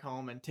 Come back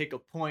home and take a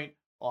point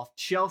off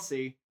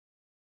Chelsea.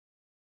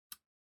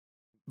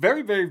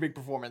 Very, very big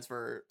performance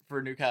for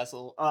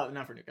Newcastle.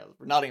 Not for Newcastle,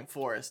 for Nottingham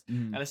Forest.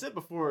 And I said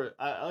before,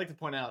 I like to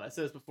point out, I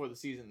said this before the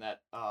season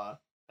that I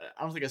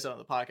don't think I said it on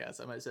the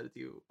podcast. I might have said it to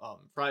you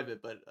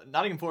private, but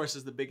Nottingham Forest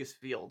is the biggest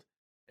field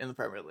in the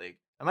Premier League.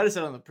 I might have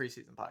said it on the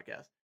preseason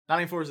podcast.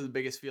 Nottingham Forest is the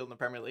biggest field in the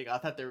Premier League. I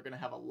thought they were going to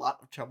have a lot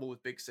of trouble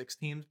with Big 6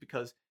 teams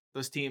because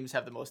those teams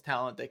have the most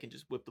talent. They can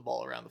just whip the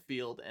ball around the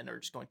field and are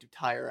just going to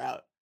tire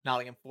out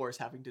Nottingham Forest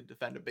having to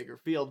defend a bigger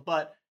field.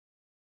 But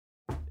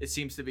it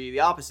seems to be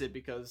the opposite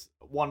because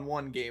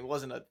 1-1 game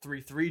wasn't a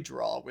 3-3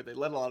 draw where they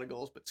led a lot of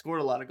goals but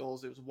scored a lot of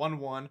goals. It was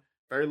 1-1,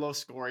 very low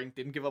scoring,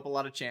 didn't give up a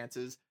lot of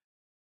chances.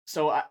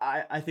 So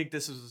I think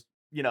this is,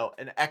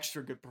 an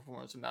extra good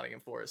performance from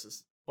Nottingham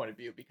Forest's point of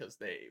view because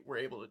they were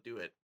able to do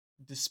it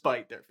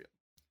despite their field.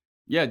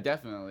 Yeah,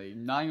 definitely.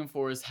 Nottingham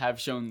Forest have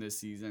shown this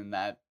season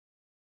that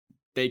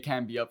they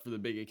can be up for the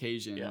big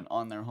occasion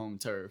on their home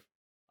turf.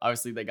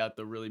 Obviously, they got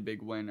the really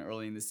big win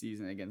early in the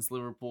season against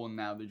Liverpool, and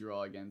now the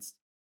draw against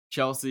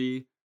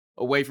Chelsea.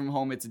 Away from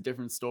home, it's a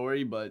different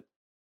story, but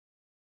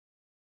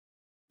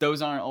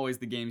those aren't always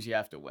the games you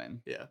have to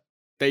win. Yeah.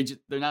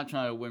 They're not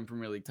trying to win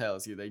Premier League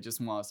titles here. They just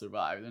want to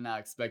survive. They're not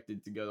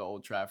expected to go to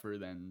Old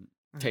Trafford and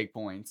take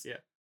points. Yeah.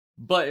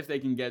 But if they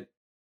can get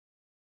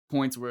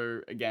points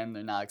where, again,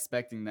 they're not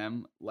expecting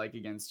them, like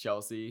against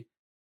Chelsea,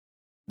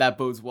 that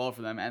bodes well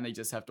for them, and they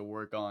just have to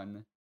work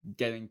on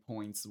getting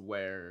points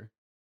where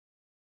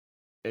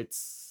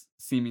it's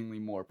seemingly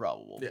more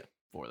probable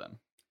for them.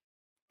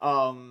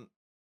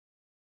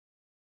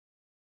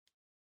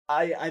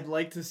 I'd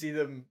like to see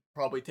them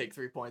probably take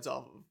 3 points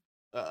off of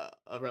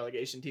a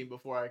relegation team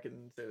before I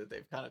can say that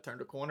they've kind of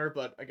turned a corner.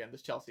 But again,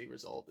 this Chelsea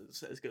result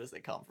is as good as they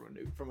come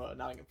from a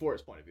Nottingham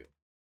Forest point of view.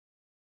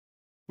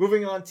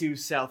 Moving on to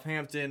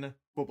Southampton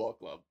Football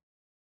Club.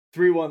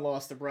 3-1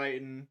 loss to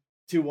Brighton,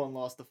 2-1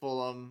 loss to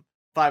Fulham,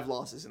 5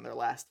 losses in their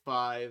last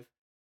 5.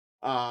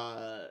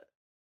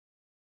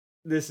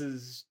 This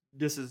is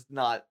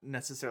not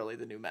necessarily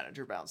the new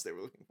manager bounce they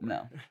were looking for.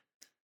 No.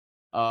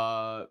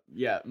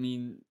 Yeah, I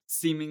mean,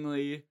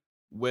 seemingly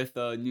with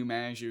a new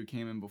manager who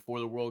came in before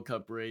the World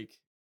Cup break,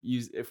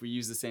 if we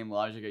use the same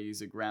logic I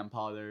used at Graham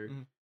Potter,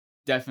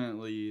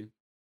 definitely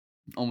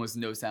almost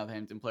no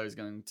Southampton players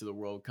going to the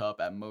World Cup,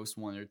 at most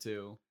 1 or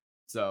 2.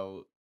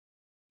 So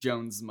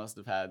Jones must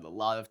have had a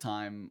lot of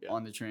time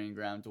on the training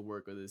ground to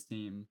work with his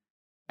team,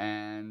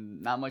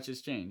 and not much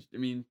has changed. I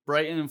mean,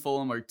 Brighton and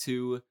Fulham are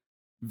 2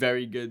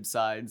 very good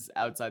sides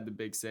outside the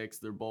Big Six.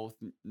 They're both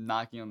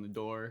knocking on the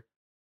door,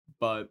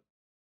 but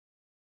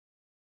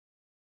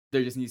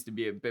there just needs to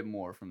be a bit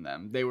more from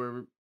them. They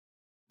were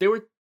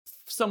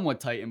somewhat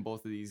tight in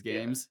both of these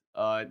games.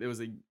 There was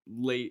a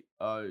late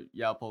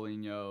João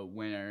Paulinho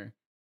winner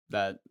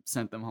that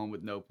sent them home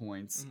with no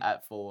points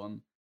at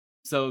Fulham.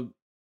 So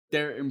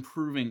they're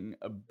improving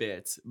a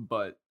bit,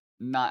 but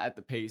not at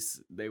the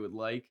pace they would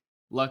like.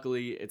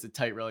 Luckily, it's a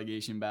tight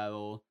relegation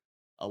battle.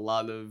 A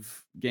lot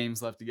of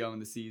games left to go in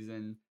the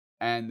season,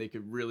 and they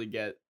could really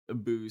get a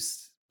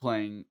boost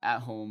playing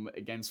at home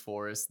against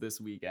Forest this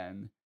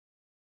weekend.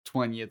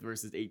 20th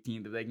versus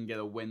 18th. If they can get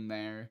a win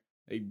there,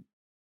 they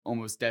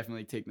almost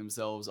definitely take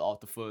themselves off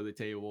the foot of the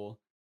table.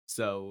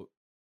 So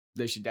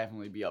they should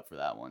definitely be up for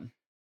that one.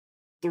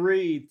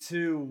 3,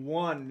 2,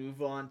 1.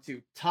 Move on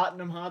to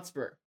Tottenham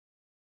Hotspur.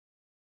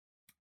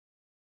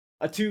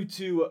 A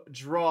 2-2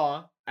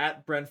 draw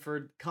at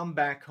Brentford. Come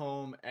back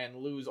home and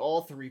lose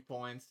all 3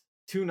 points.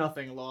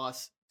 2-0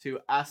 loss to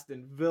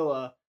Aston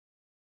Villa.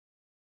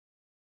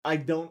 I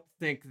don't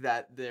think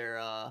that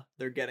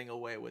they're getting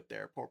away with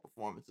their poor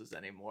performances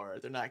anymore.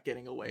 They're not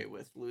getting away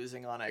with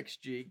losing on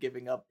XG,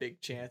 giving up big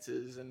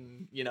chances,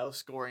 and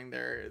scoring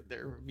their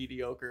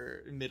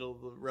mediocre middle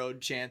of the road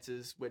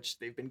chances, which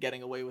they've been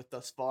getting away with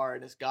thus far,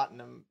 and has gotten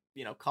them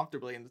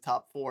comfortably in the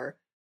top 4.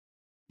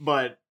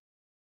 But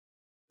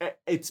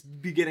it's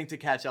beginning to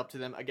catch up to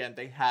them. Again,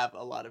 they have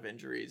a lot of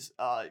injuries.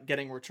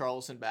 Getting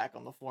Richarlison back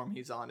on the form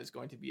he's on is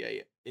going to be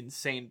a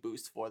insane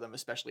boost for them,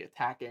 especially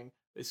attacking.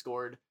 They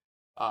scored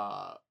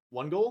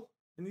 1 goal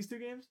in these 2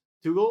 games.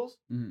 2 goals.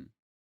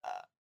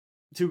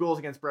 2 goals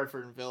against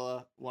Brentford and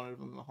Villa. 1 of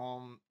them at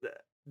home.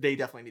 They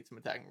definitely need some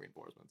attacking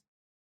reinforcements.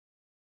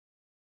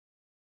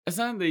 It's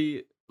not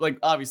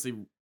obviously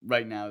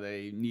right now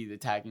they need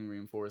attacking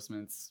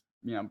reinforcements.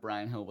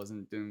 Brian Hill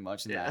wasn't doing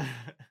much in that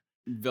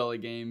Villa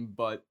game,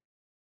 but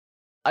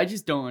I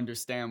just don't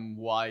understand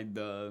why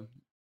the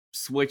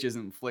switch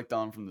isn't flicked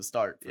on from the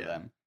start for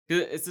them.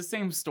 It's the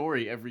same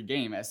story every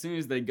game. As soon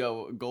as they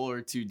go a goal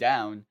or 2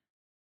 down,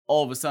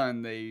 all of a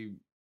sudden they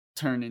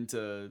turn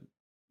into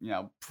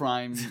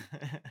prime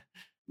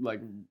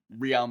like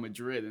Real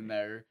Madrid in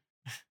their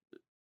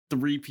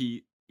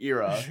 3-peat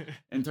era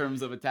in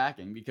terms of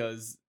attacking,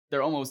 because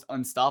they're almost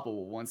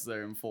unstoppable once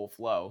they're in full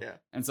flow.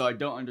 And so I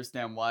don't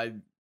understand why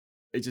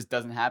it just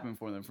doesn't happen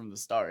for them from the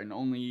start, and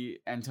only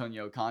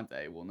Antonio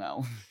Conte will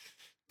know.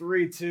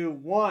 3, 2,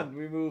 1.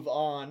 We move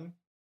on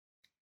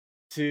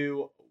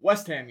to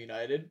West Ham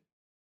United.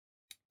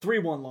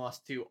 3-1 loss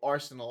to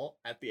Arsenal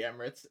at the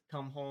Emirates.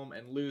 Come home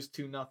and lose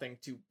 2-0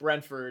 to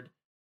Brentford.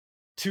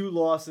 2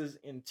 losses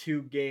in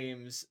 2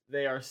 games.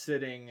 They are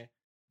sitting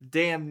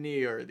damn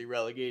near the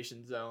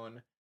relegation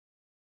zone.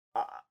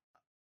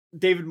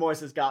 David Moyes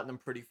has gotten them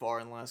pretty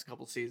far in the last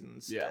couple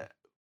seasons.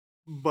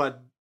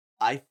 But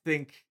I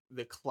think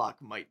the clock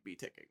might be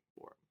ticking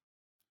for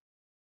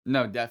him.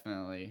 No,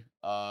 definitely.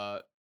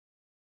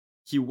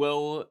 He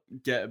will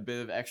get a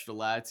bit of extra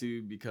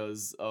latitude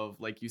because of,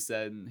 like you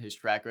said, his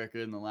track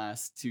record in the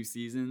last 2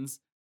 seasons.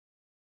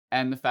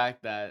 And the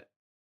fact that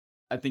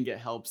I think it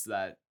helps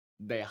that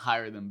they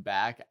hire them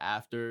back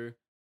after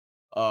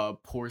a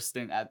poor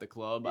stint at the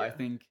club. I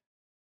think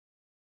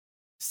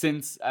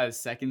since a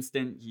second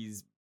stint,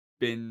 he's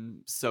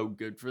been so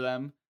good for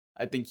them.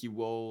 I think he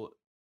will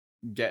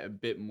get a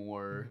bit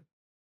more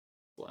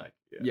slack.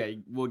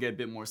 We'll get a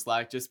bit more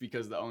slack just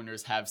because the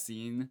owners have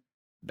seen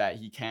that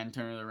he can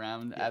turn it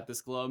around at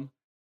this club.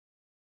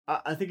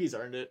 I think he's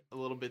earned it a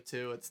little bit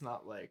too. It's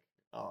not like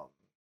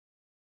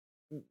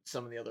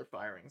some of the other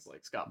firings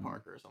like Scott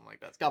Parker or something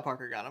like that. Scott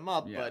Parker got him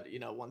up, but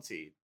once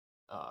he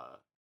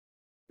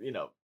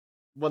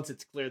once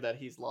it's clear that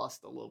he's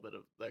lost a little bit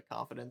of the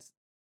confidence,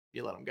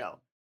 you let him go.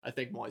 I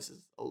think Moyes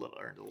has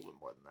earned a little bit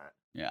more than that.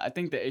 Yeah, I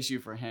think the issue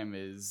for him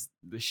is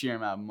the sheer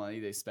amount of money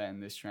they spent in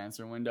this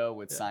transfer window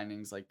with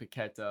signings like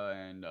Paqueta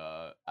and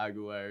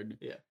Aguerd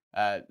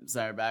at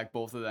center back.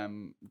 Both of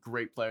them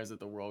great players at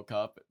the World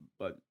Cup,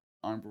 but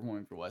aren't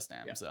performing for West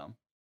Ham. So,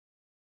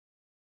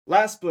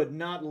 last but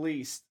not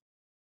least,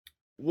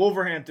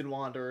 Wolverhampton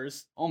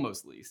Wanderers.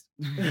 Almost least.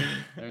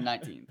 They're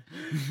 19th.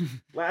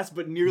 Last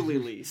but nearly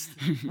least,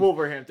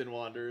 Wolverhampton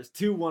Wanderers.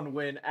 2-1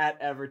 win at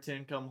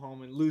Everton. Come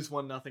home and lose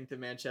 1-0 to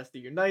Manchester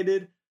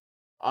United.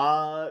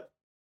 For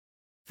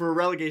a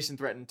relegation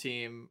threatened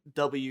team,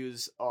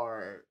 W's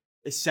are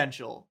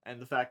essential. And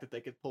the fact that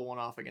they could pull one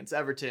off against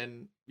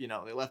Everton, they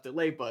left it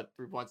late, but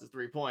 3 points is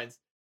 3 points,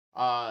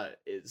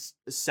 is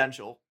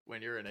essential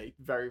when you're in a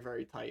very,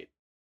 very tight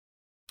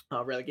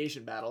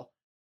relegation battle.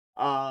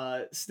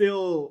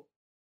 Still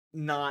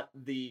not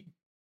the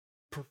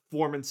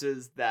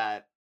performances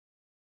that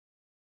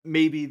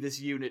maybe this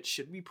unit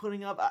should be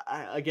putting up.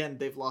 Again,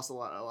 they've lost a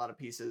lot of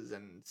pieces,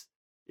 and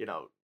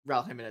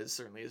Raul Jimenez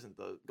certainly isn't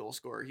the goal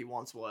scorer he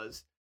once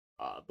was.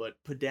 But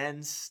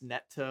Podence,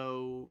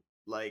 Neto,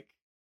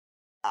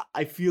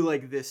 I feel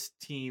like this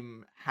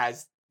team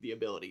has the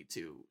ability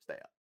to stay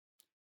up.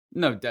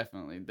 No,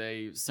 definitely.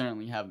 They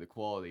certainly have the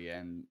quality,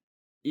 and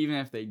even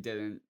if they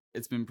didn't,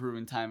 it's been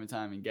proven time and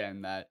time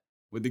again that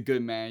with a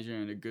good manager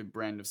and a good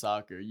brand of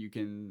soccer, you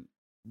can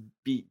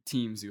beat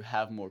teams who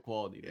have more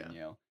quality than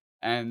you.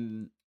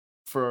 And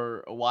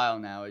for a while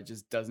now, it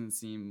just doesn't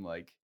seem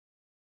like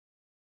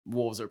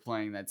Wolves are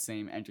playing that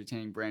same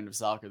entertaining brand of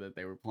soccer that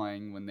they were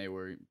playing when they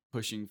were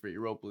pushing for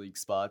Europa League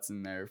spots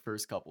in their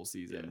first couple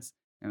seasons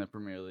in the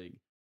Premier League.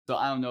 So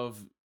I don't know if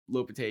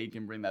Lopetegui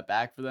can bring that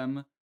back for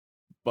them,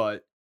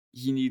 but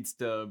he needs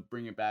to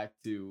bring it back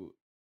to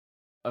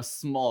a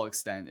small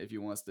extent if he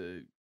wants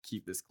to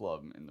keep this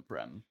club in the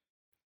Prem.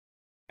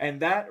 And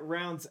that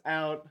rounds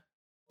out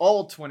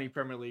all 20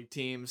 Premier League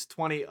teams,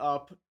 20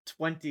 up,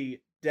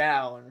 20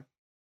 down.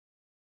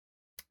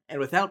 And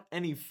without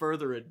any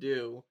further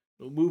ado,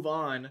 we'll move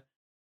on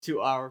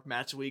to our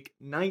Match Week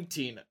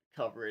 19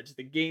 coverage.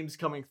 The game's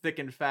coming thick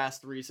and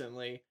fast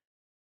recently.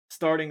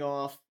 Starting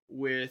off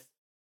with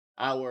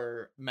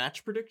our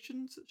match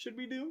predictions, should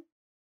we do?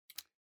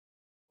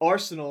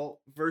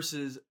 Arsenal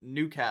versus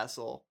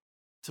Newcastle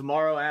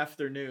tomorrow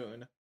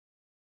afternoon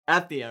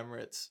at the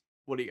Emirates.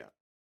 What do you got?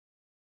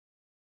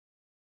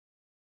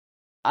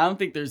 I don't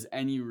think there's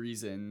any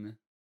reason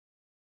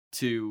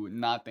to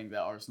not think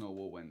that Arsenal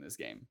will win this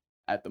game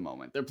at the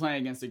moment. They're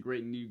playing against a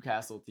great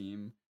Newcastle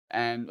team,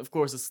 and of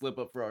course a slip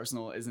up for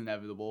Arsenal is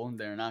inevitable.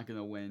 They're not going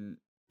to win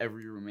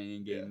every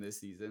remaining game this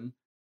season.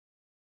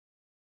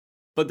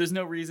 But there's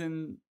no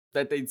reason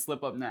that they'd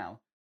slip up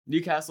now.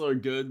 Newcastle are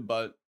good,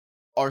 but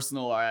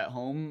Arsenal are at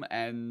home,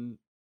 and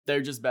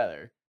they're just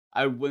better.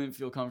 I wouldn't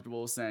feel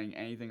comfortable saying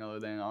anything other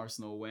than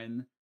Arsenal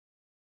win.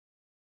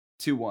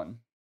 2-1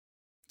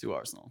 to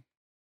Arsenal.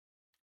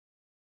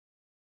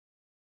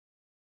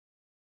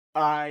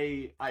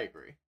 I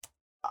agree.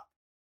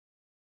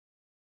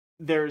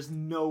 There's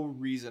no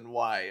reason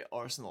why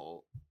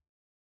Arsenal,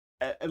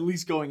 at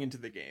least going into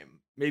the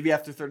game, maybe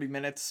after 30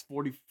 minutes,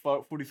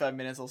 45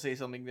 minutes, I'll say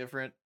something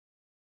different.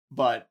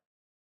 But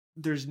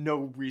there's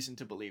no reason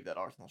to believe that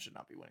Arsenal should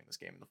not be winning this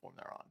game in the form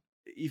they're on,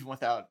 even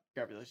without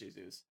Gabriel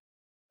Jesus.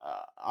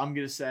 I'm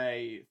going to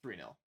say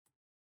 3-0.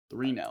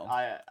 3-0.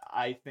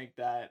 I think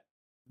that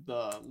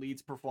the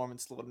Leeds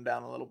performance slowed them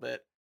down a little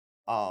bit.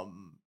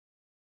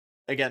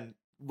 Again,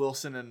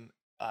 Wilson and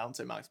I don't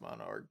say Maximon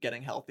are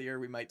getting healthier.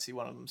 We might see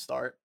one of them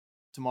start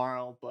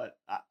tomorrow, but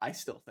I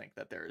still think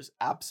that there is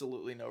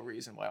absolutely no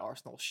reason why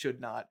Arsenal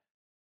should not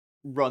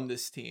run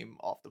this team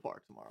off the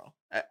park tomorrow,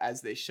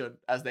 as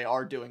they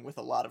are doing with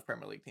a lot of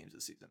Premier League teams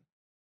this season.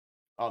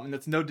 And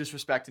that's no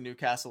disrespect to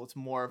Newcastle. It's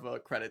more of a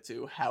credit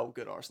to how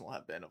good Arsenal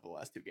have been over the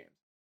last 2 games.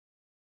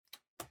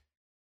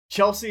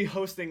 Chelsea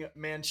hosting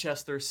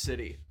Manchester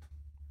City.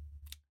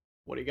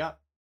 What do you got?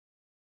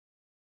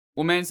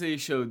 Well, Man City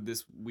showed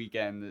this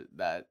weekend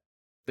that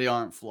they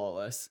aren't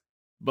flawless,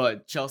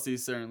 but Chelsea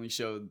certainly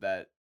showed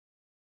that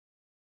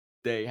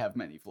they have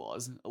many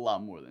flaws, a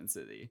lot more than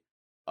City.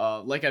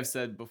 Like I've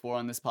said before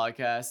on this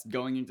podcast,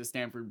 going into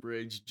Stamford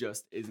Bridge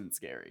just isn't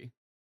scary.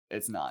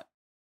 It's not.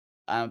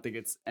 I don't think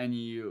it's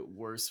any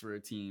worse for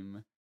a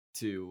team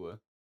to...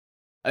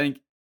 I think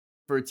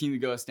for a team to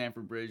go to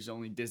Stamford Bridge, the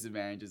only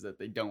disadvantage is that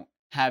they don't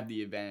have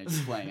the advantage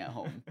of playing at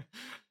home.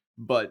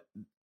 But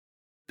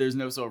there's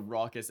no sort of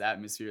raucous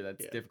atmosphere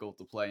that's difficult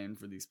to play in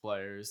for these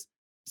players.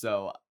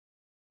 So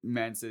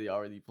Man City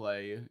already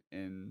play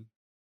in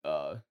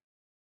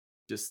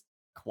just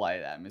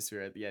quiet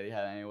atmosphere at the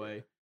Etihad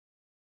anyway.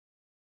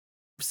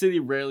 City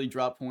rarely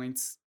drop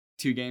points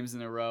 2 games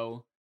in a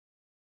row.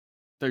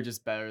 They're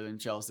just better than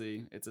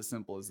Chelsea. It's as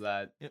simple as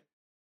that. Yep.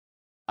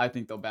 I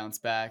think they'll bounce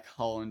back.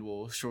 Holland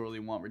will surely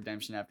want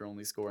redemption after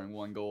only scoring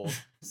 1 goal.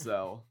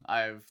 So I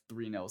have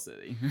 3-0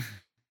 City.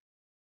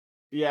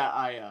 Yeah,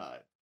 I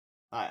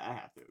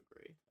have to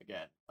agree.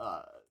 Again,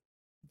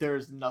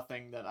 there's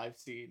nothing that I've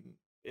seen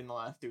in the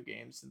last 2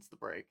 games since the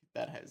break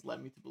that has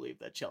led me to believe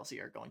that Chelsea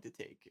are going to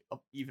take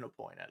even a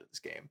point out of this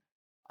game.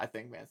 I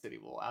think Man City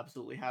will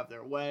absolutely have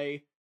their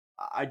way.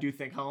 I do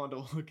think Holland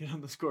will get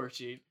on the score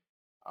sheet.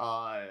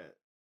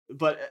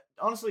 But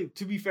honestly,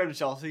 to be fair to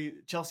Chelsea,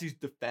 Chelsea's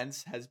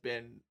defense has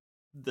been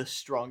the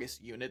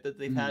strongest unit that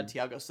they've had.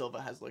 Thiago Silva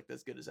has looked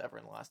as good as ever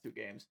in the last 2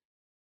 games.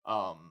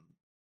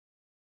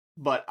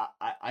 But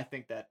I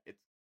think that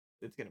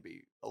it's going to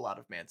be a lot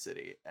of Man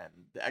City, and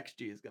the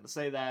XG is going to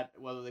say that.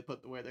 Whether they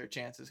put away their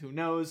chances, who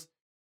knows?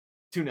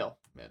 2-0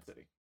 Man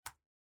City.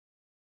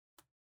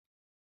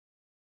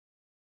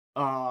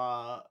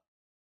 And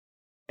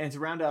to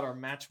round out our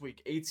match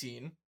week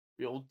 18,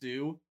 we'll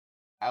do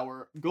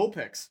our goal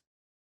picks.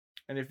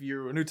 And if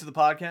you're new to the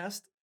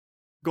podcast,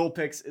 goal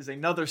picks is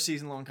another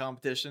season-long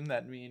competition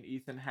that me and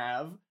Ethan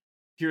have.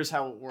 Here's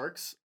how it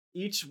works.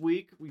 Each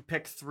week, we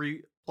pick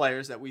 3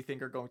 players that we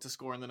think are going to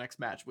score in the next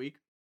match week.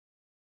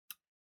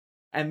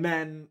 And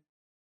then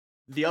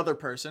the other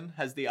person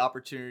has the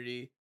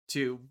opportunity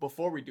to,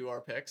 before we do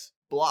our picks,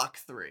 block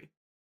 3.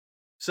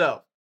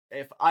 So,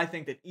 if I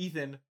think that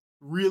Ethan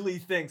really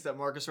thinks that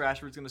Marcus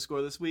Rashford's going to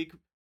score this week,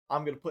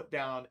 I'm going to put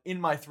down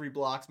in my 3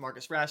 blocks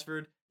Marcus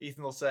Rashford.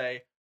 Ethan will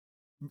say,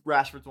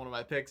 Rashford's one of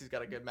my picks. He's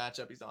got a good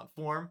matchup. He's on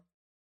form.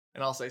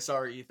 And I'll say,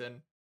 sorry,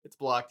 Ethan, it's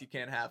blocked. You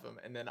can't have him.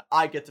 And then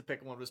I get to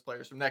pick one of his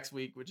players from next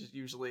week, which is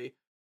usually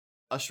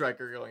a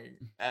striker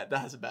that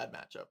has a bad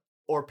matchup.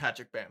 Or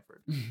Patrick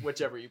Bamford,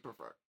 whichever you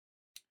prefer.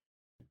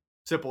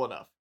 Simple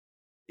enough.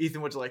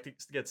 Ethan, would you like to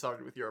get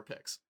started with your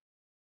picks?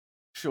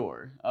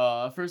 Sure.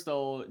 First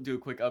I'll do a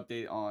quick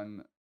update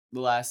on the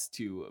last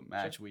 2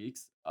 match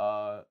weeks.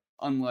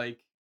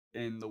 Unlike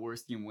in the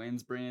worst team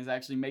wins, Brandon is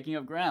actually making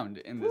up ground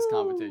in this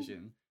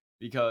competition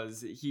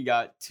because he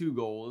got 2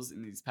 goals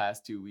in these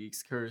past 2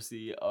 weeks,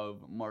 courtesy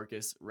of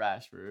Marcus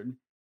Rashford.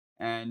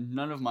 And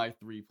none of my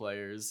 3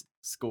 players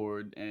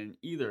scored in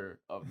either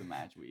of the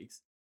match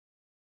weeks.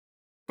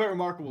 Quite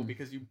remarkable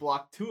because you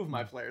blocked 2 of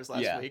my players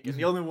last week, and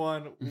the only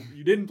one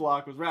you didn't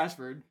block was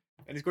Rashford,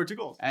 and he scored 2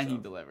 goals. And he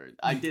delivered.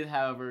 I did,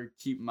 however,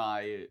 keep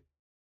my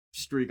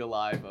streak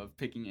alive of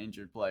picking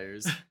injured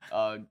players.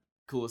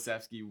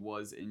 Kulusevski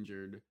was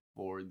injured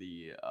for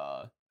the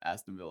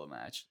Aston Villa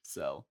match,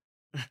 so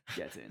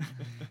gets in.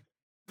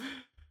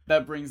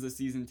 That brings the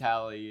season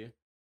tally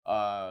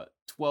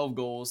 12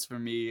 goals for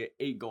me,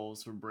 8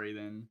 goals for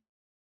Braden.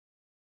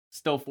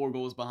 Still 4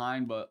 goals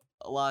behind, but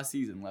a lot of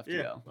season left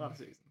to go. A lot of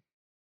season.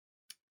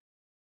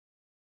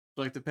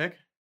 Would you like to pick?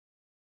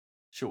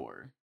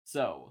 Sure.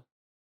 So,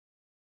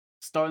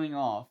 starting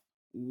off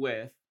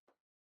with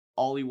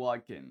Ollie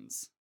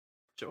Watkins.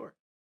 Sure.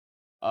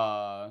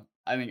 I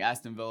think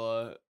Aston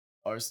Villa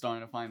are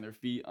starting to find their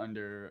feet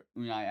under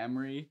Unai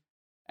Emery,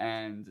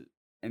 and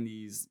in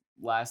these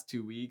last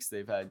 2 weeks,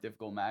 they've had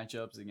difficult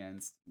matchups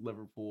against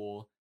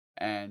Liverpool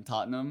and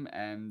Tottenham,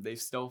 and they've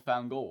still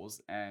found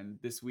goals. And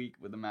this week,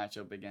 with a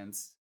matchup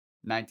against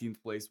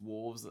 19th place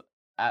Wolves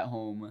at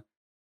home,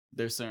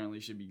 there certainly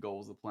should be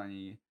goals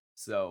aplenty.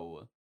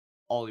 So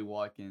Ollie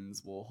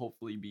Watkins will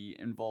hopefully be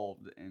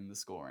involved in the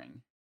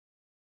scoring.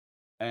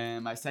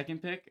 And my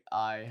second pick,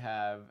 I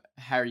have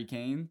Harry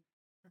Kane.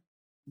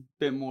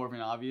 Bit more of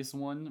an obvious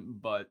one,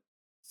 but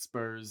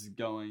Spurs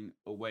going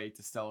away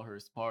to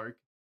Selhurst Park.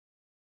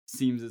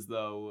 Seems as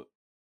though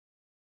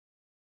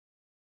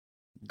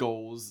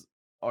goals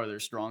are their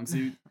strong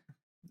suit.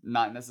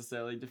 Not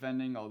necessarily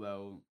defending,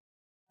 although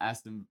the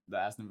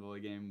Aston Villa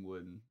game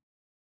would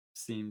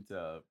seem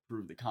to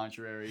prove the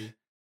contrary.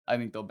 I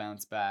think they'll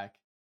bounce back.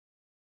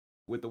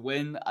 With the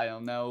win, I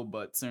don't know,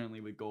 but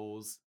certainly with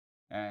goals,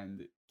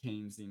 and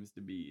Kane seems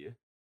to be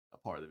a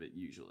part of it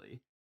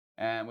usually.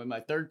 And with my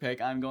third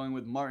pick, I'm going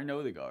with Martin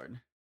Odegaard.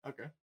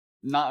 Okay.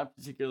 Not a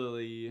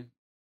particularly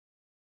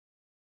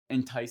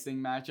enticing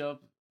matchup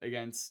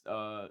against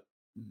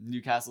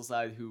Newcastle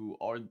side, who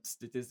are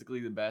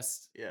statistically the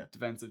best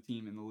defensive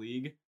team in the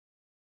league.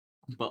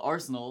 But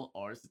Arsenal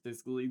are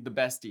statistically the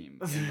best team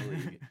in the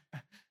league.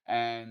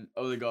 And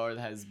Odegaard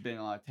has been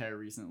on a tear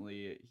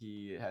recently.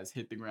 He has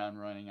hit the ground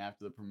running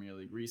after the Premier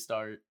League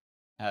restart.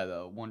 Had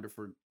a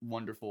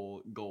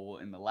wonderful goal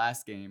in the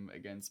last game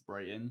against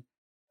Brighton.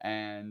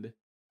 And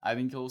I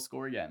think he'll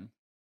score again.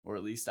 Or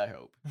at least I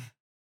hope.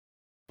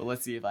 But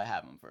let's see if I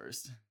have him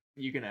first.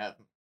 You can have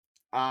him.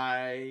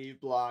 I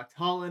blocked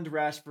Haaland,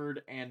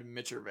 Rashford, and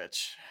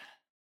Mitrovic.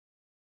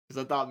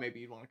 Because I thought maybe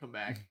you'd want to come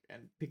back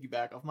and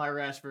piggyback off my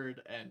Rashford,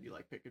 and you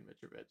like picking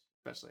Mitrovic,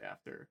 especially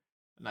after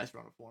a nice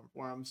run of form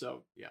for him.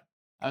 So, yeah.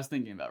 I was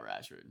thinking about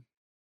Rashford.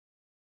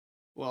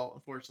 Well,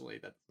 unfortunately,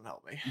 that doesn't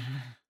help me.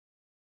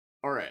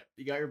 All right.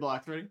 You got your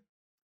blocks ready?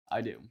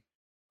 I do.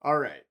 All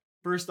right.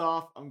 First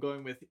off, I'm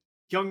going with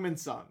Heung-min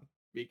Son,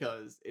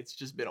 because it's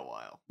just been a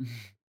while.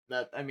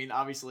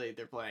 Obviously,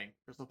 they're playing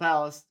Crystal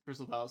Palace.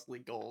 Crystal Palace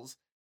league goals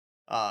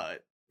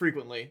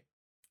frequently.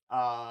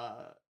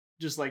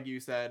 Just like you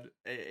said,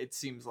 it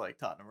seems like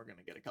Tottenham are going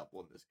to get a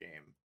couple in this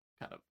game.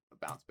 Kind of a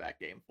bounce back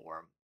game for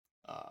them.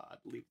 I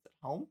believe it's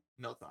at home.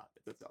 No, it's not.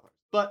 It's at Selhurst.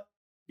 But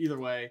either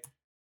way,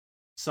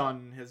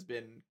 Son has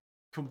been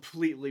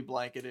completely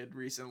blanketed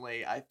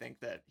recently. I think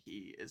that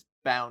he is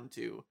bound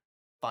to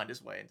find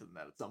his way into the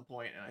net at some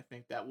point, and I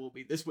think that will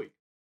be this week.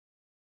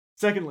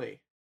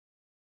 Secondly,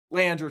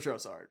 Leandro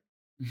Trossard.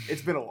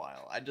 It's been a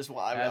while. I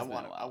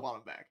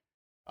want him back.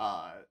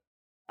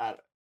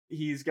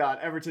 He's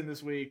got Everton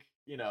this week.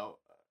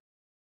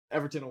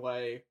 Everton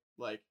away,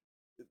 like,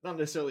 not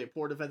necessarily a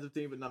poor defensive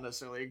team, but not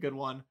necessarily a good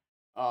one.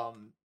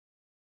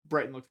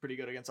 Brighton looked pretty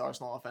good against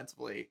Arsenal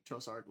offensively.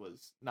 Trossard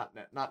was not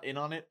in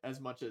on it as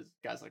much as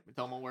guys like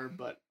Matoma were,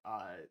 but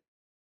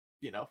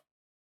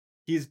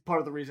he's part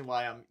of the reason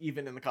why I'm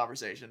even in the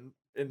conversation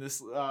in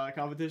this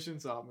competition,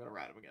 so I'm gonna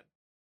ride him again.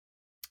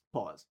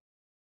 Pause.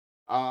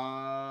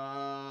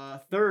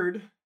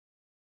 Third,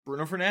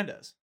 Bruno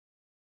Fernandes,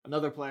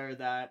 another player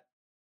that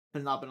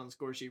has not been on the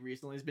score sheet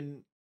recently. He's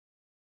been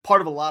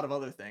part of a lot of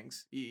other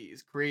things.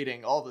 He's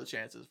creating all the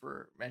chances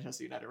for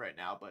Manchester United right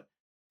now, but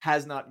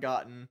has not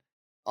gotten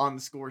on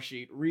the score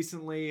sheet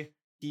recently.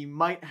 He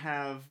might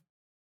have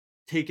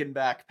taken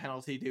back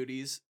penalty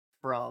duties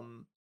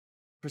from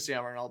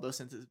Cristiano Ronaldo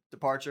since his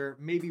departure.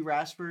 Maybe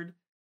Rashford,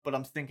 but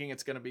I'm thinking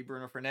it's going to be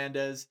Bruno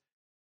Fernandes.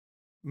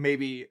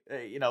 Maybe,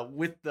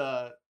 with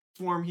the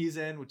form he's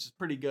in, which is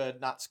pretty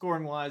good, not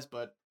scoring wise,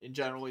 but in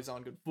general, he's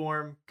on good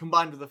form.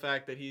 Combined with the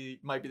fact that he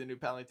might be the new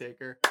penalty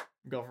taker,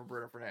 I'm going for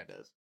Bruno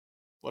Fernandes.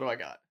 What do I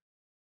got?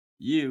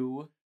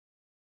 You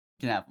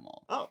can have them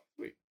all. Oh,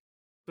 sweet.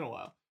 It's been a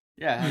while.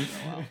 Yeah, it has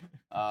been a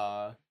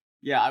while.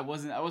 Yeah, I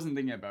wasn't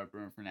thinking about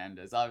Bruno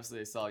Fernandes. Obviously,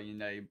 I saw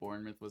United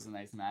Bournemouth was a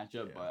nice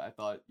matchup, but I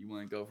thought you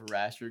wouldn't go for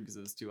Rashford because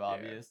it was too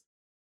obvious.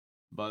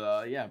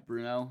 But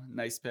Bruno,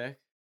 nice pick.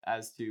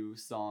 As to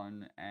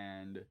Son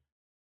and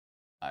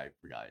I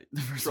forgot it.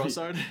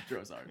 Trossard,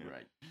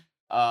 right?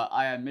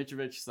 I had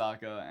Mitrovic,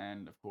 Saka,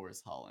 and of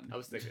course Haaland. I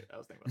was thinking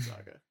about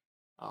Saka.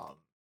 I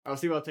was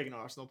thinking about taking an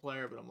Arsenal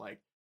player, but I'm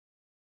like,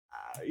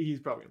 he's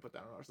probably gonna put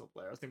down an Arsenal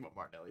player. I was thinking about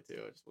Martinelli too.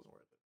 It just wasn't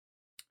worth it.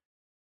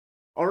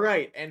 All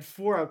right, and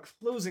for our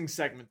closing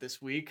segment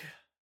this week,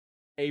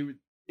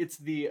 it's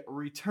the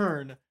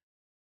return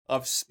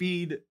of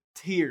speed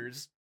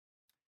tiers.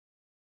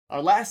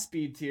 Our last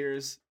speed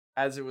tiers,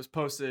 as it was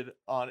posted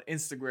on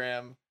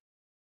Instagram,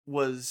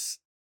 was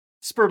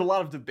spurred a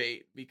lot of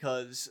debate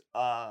because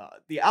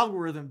the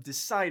algorithm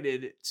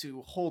decided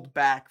to hold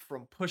back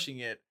from pushing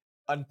it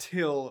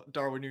until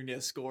Darwin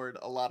Núñez scored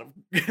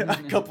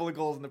a couple of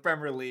goals in the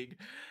Premier League,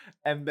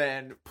 and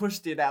then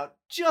pushed it out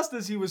just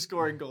as he was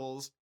scoring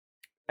goals.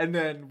 And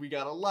then we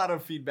got a lot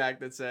of feedback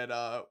that said,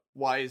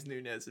 why is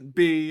Núñez in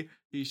B?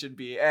 He should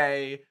be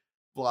A,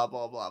 blah,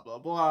 blah, blah, blah,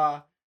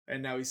 blah.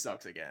 And now he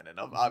sucks again, and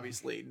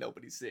obviously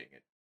nobody's seeing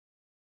it.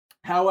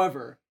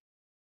 However,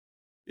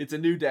 it's a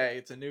new day,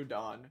 it's a new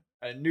dawn,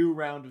 a new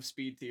round of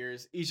speed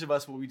tiers. Each of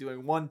us will be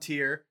doing one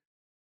tier.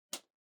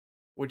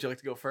 Would you like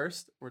to go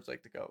first, or would you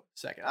like to go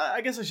second? I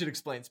guess I should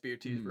explain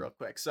speed tiers real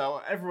quick.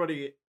 So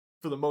everybody,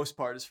 for the most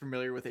part, is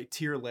familiar with a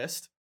tier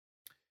list.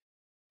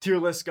 Tier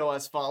lists go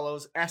as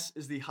follows. S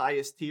is the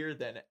highest tier,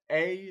 then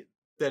A,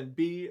 then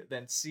B,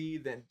 then C,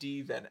 then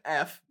D, then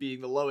F,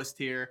 being the lowest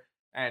tier.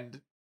 And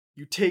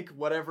you take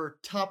whatever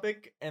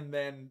topic and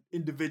then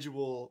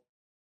individual,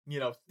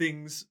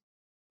 things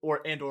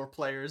or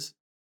players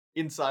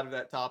inside of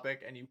that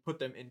topic, and you put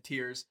them in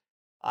tiers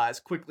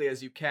as quickly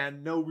as you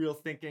can. No real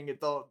thinking.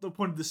 The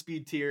point of the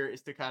speed tier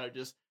is to kind of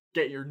just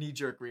get your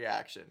knee-jerk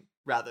reaction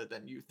rather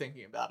than you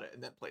thinking about it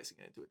and then placing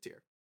it into a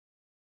tier.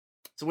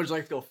 So would you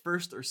like to go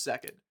first or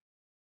second?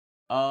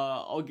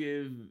 I'll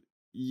give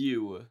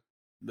you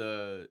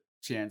the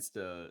chance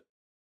to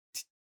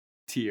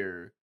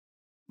tier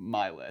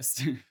my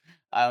list.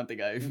 I don't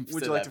think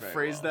Would you like to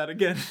phrase that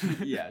again?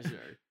 Yeah, sure.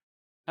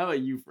 How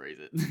about you phrase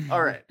it?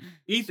 All right.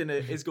 Ethan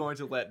is going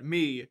to let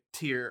me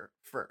tier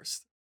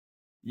first.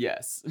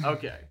 Yes.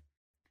 Okay.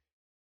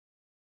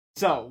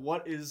 So,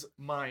 what is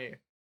my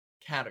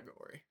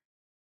category?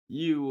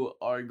 You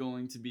are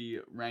going to be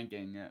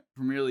ranking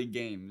Premier League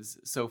games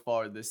so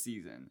far this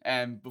season.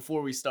 And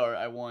before we start,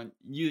 I want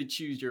you to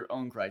choose your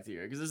own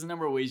criteria, because there's a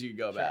number of ways you could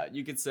go about it.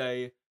 You could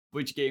say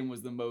which game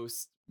was the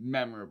most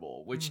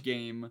memorable, which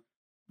game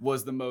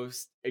was the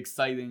most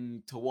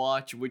exciting to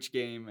watch, which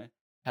game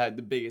had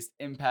the biggest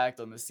impact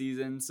on the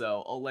season.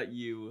 So I'll let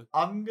you...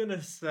 I'm going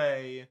to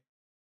say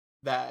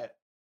that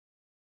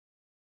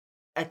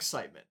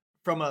excitement.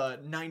 From a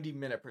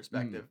 90-minute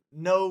perspective,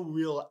 no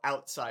real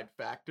outside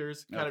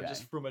factors. Kind of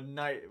just from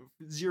a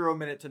 0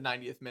 minute to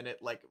 90th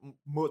minute, like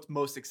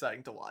most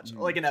exciting to watch,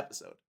 like an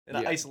episode, an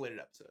isolated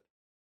episode.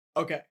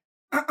 Okay.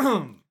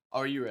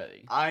 Are you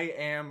ready? I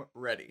am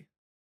ready.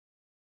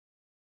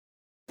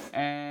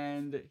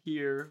 And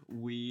here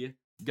we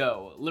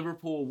go.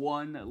 Liverpool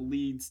 1,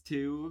 Leeds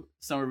 2.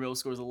 Somerville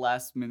scores a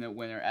last-minute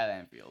winner at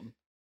Anfield.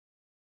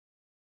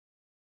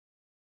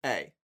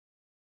 A.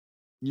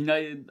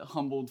 United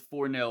humbled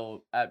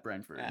 4-0 at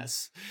Brentford.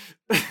 S.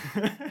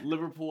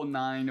 Liverpool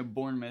 9,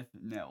 Bournemouth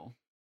 0.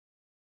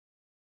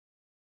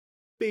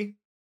 B.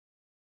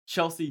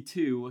 Chelsea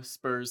 2,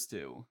 Spurs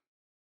 2.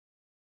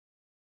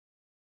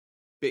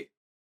 B.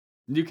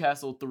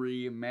 Newcastle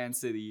 3, Man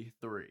City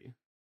 3.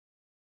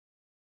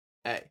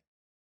 A.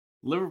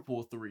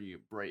 Liverpool 3,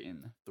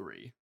 Brighton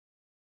 3.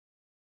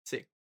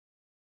 C.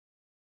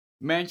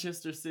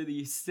 Manchester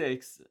City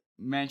 6,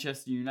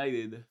 Manchester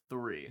United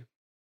 3.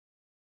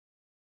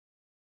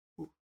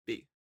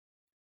 B.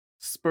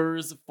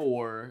 Spurs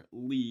 4,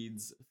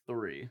 Leeds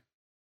 3.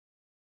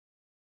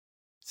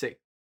 C.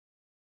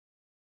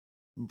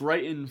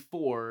 Brighton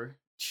 4,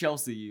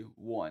 Chelsea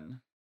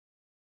 1.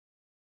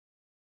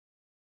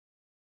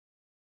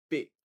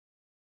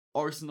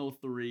 Arsenal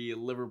 3,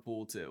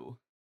 Liverpool 2.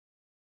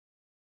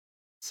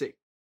 C.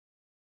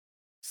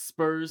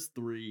 Spurs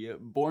 3,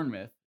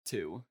 Bournemouth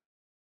 2.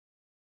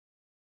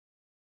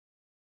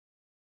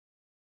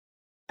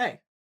 A.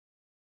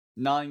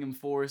 Nottingham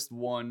Forest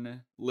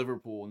 1,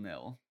 Liverpool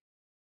 0.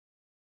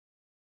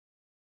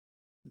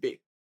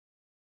 B.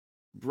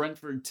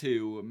 Brentford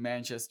 2,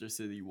 Manchester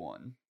City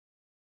 1.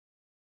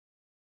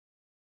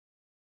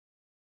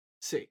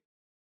 C.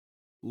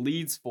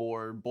 Leeds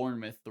 4,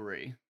 Bournemouth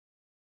 3.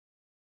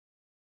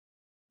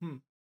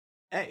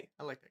 A.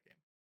 I like that game.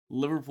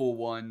 Liverpool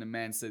 1,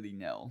 Man City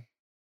 0.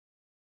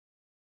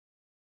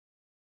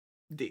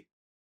 D.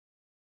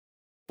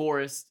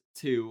 Forest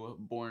 2,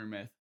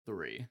 Bournemouth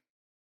 3.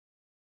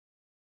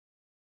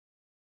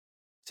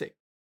 C.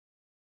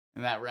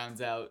 And that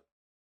rounds out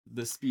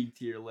the speed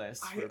tier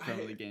list for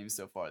Premier League games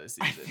so far this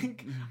season. I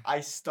think I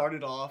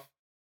started off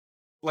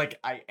like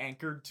I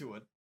anchored to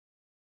a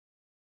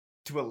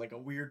like a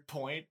weird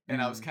point, and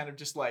I was kind of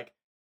just like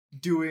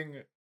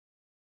doing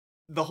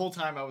the whole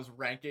time I was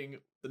ranking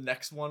the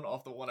next one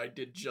off the one I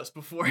did just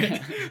before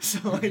it.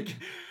 So like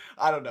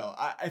I don't know.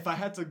 If I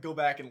had to go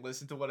back and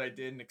listen to what I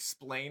did and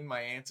explain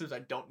my answers, I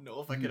don't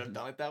know if I could have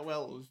done it that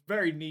well. It was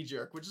very knee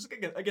jerk, which is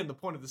again the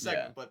point of the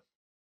segment. But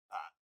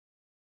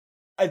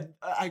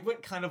I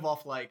went kind of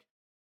off like,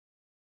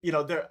 you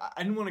know,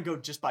 I didn't want to go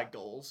just by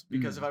goals,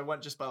 because if I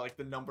went just by like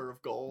the number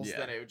of goals,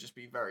 then it would just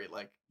be very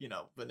like, you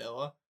know,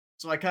 vanilla.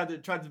 So I kind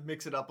of tried to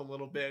mix it up a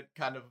little bit,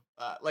 kind of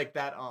like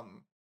that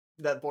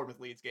Bournemouth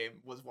Leeds game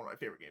was one of my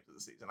favorite games of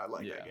the season. I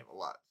like that game a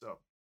lot, so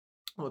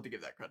I want to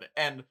give that credit.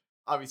 And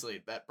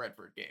obviously that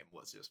Brentford game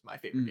was just my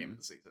favorite game of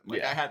the season.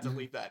 Like I had to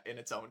leave that in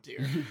its own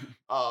tier,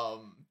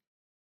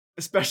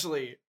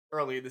 especially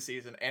early in the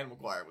season. And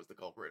Maguire was the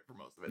culprit for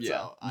most of it,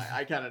 so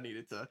I kind of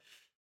needed to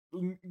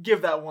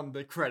give that one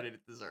the credit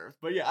it deserves.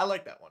 But yeah, I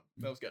like that one.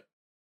 That was good.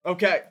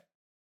 Okay,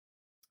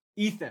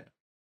 Ethan,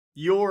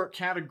 your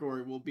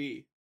category will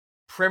be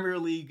Premier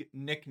League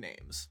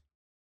nicknames.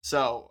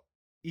 So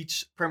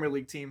each Premier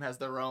League team has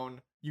their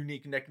own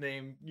unique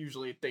nickname.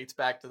 Usually it dates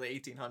back to the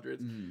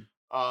 1800s.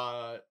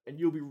 And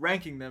you'll be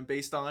ranking them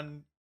based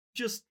on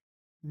just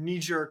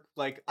knee-jerk,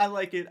 like, I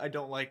like it, I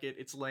don't like it,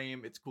 it's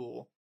lame, it's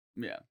cool.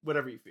 Yeah.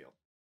 Whatever you feel.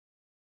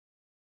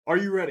 Are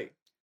you ready?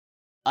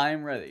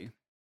 I'm ready.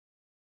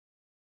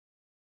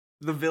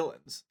 The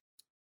villains.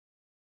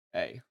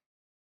 A.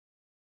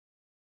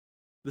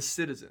 The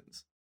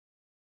citizens.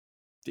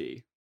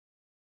 D.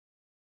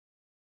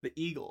 The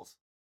eagles.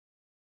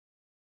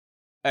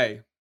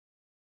 A.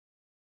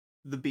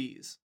 The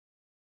bees.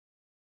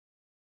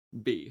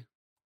 B.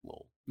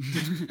 Lol.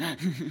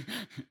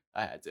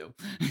 I had to.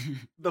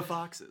 The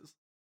foxes.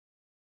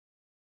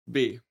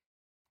 B.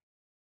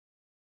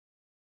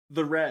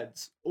 The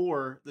reds,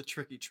 or the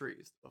tricky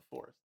trees of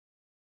forest.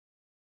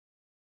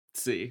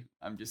 C.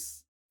 I'm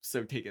just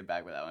so taken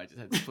back by that one. I just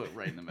had to put it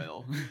right in the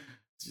middle.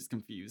 It's just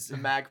confused. The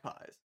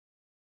magpies.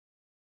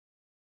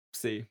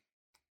 C.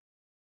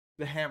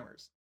 The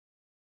hammers.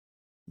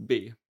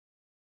 B.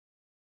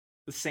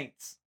 The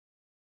saints.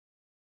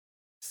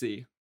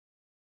 C.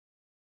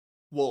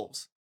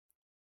 Wolves.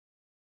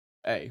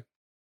 A.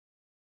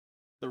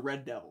 The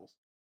red devils.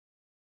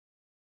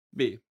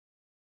 B.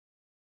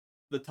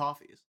 The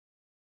toffees.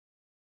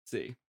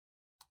 C.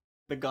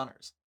 The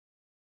gunners.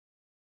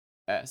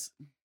 S.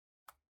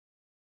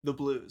 The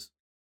blues.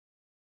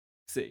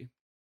 C.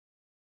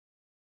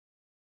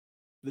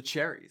 The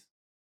cherries.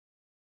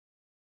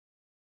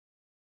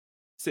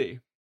 C.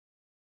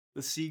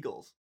 The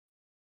seagulls.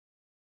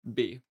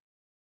 B.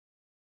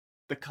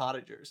 The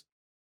cottagers.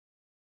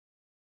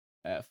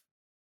 F.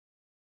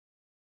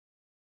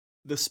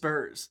 The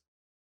spurs.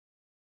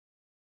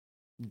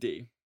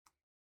 D.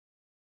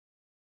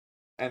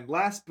 And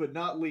last but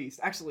not least,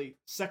 actually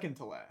second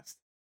to last,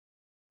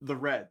 the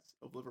Reds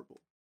of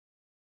Liverpool.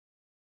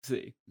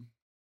 C.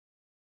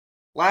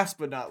 Last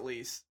but not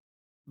least,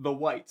 the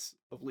Whites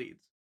of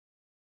Leeds.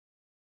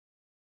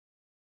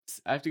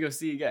 I have to go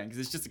C again because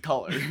it's just a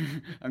color.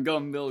 I'm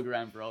going middle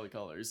ground for all the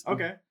colors.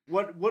 Okay.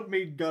 What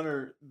made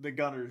the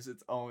Gunners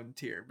its own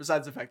tier?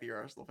 Besides the fact that you're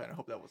an Arsenal fan, I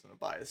hope that wasn't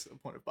a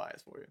point of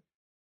bias for you.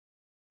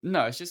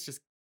 No, it's just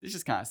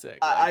kind of sick.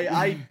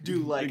 I do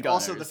like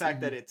also the Gunners.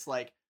 fact that it's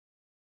like,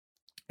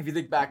 if you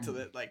think back to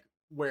the like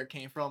where it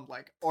came from,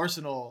 like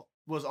Arsenal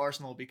was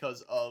Arsenal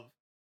because of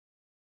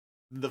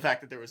the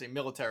fact that there was a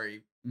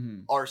military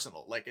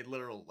arsenal, like a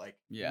literal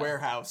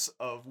warehouse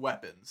of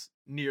weapons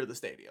near the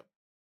stadium.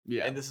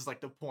 Yeah. And this is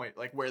like the point,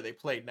 like where they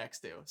played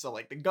next to. So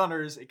like the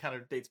Gunners, it kind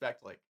of dates back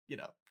to like, you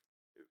know,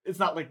 it's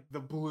not like the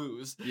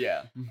Blues.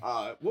 Yeah.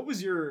 What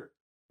was your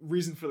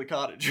reason for the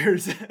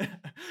Cottagers?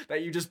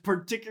 That you just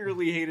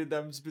particularly hated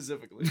them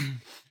specifically?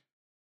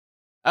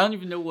 I don't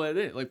even know what it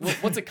is. Like,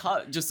 what's a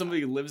cottage? Just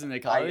somebody who lives in a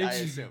cottage? I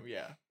assume,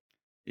 yeah.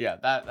 Yeah,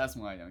 that's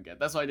one I don't get.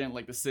 That's why I didn't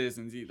like the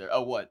citizens either.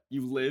 Oh, what?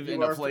 You live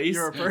in a place?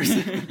 You're a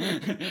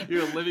person.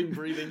 You're a living,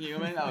 breathing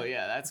human? Oh,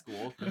 yeah, that's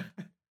cool.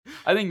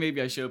 I think maybe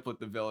I should have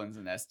put the villains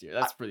in S tier.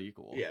 That's pretty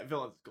cool. Yeah,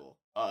 villains is cool.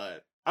 I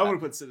would have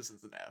put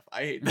citizens in F. I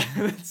hate that.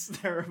 That's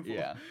terrible.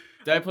 Yeah.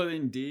 Did I put it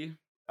in D?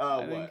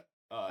 What?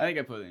 I think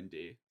I put it in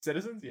D.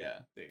 Citizens? Yeah.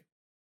 D.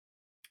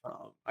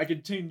 I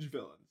could change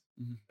villains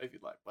if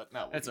you'd like, but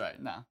no. That's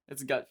right. No,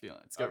 it's a gut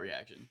feeling. It's gut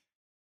reaction.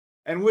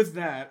 And with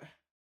that,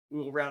 we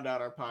will round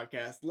out our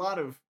podcast.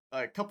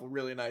 A couple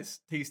really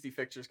nice, tasty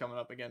fixtures coming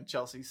up again.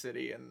 Chelsea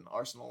City and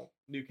Arsenal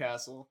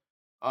Newcastle.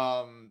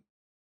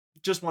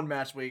 Just one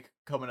match week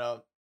coming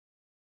up.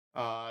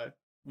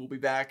 We'll be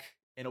back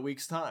in a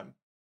week's time.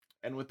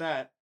 And with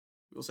that,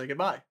 we'll say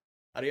goodbye.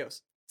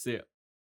 Adios. See ya.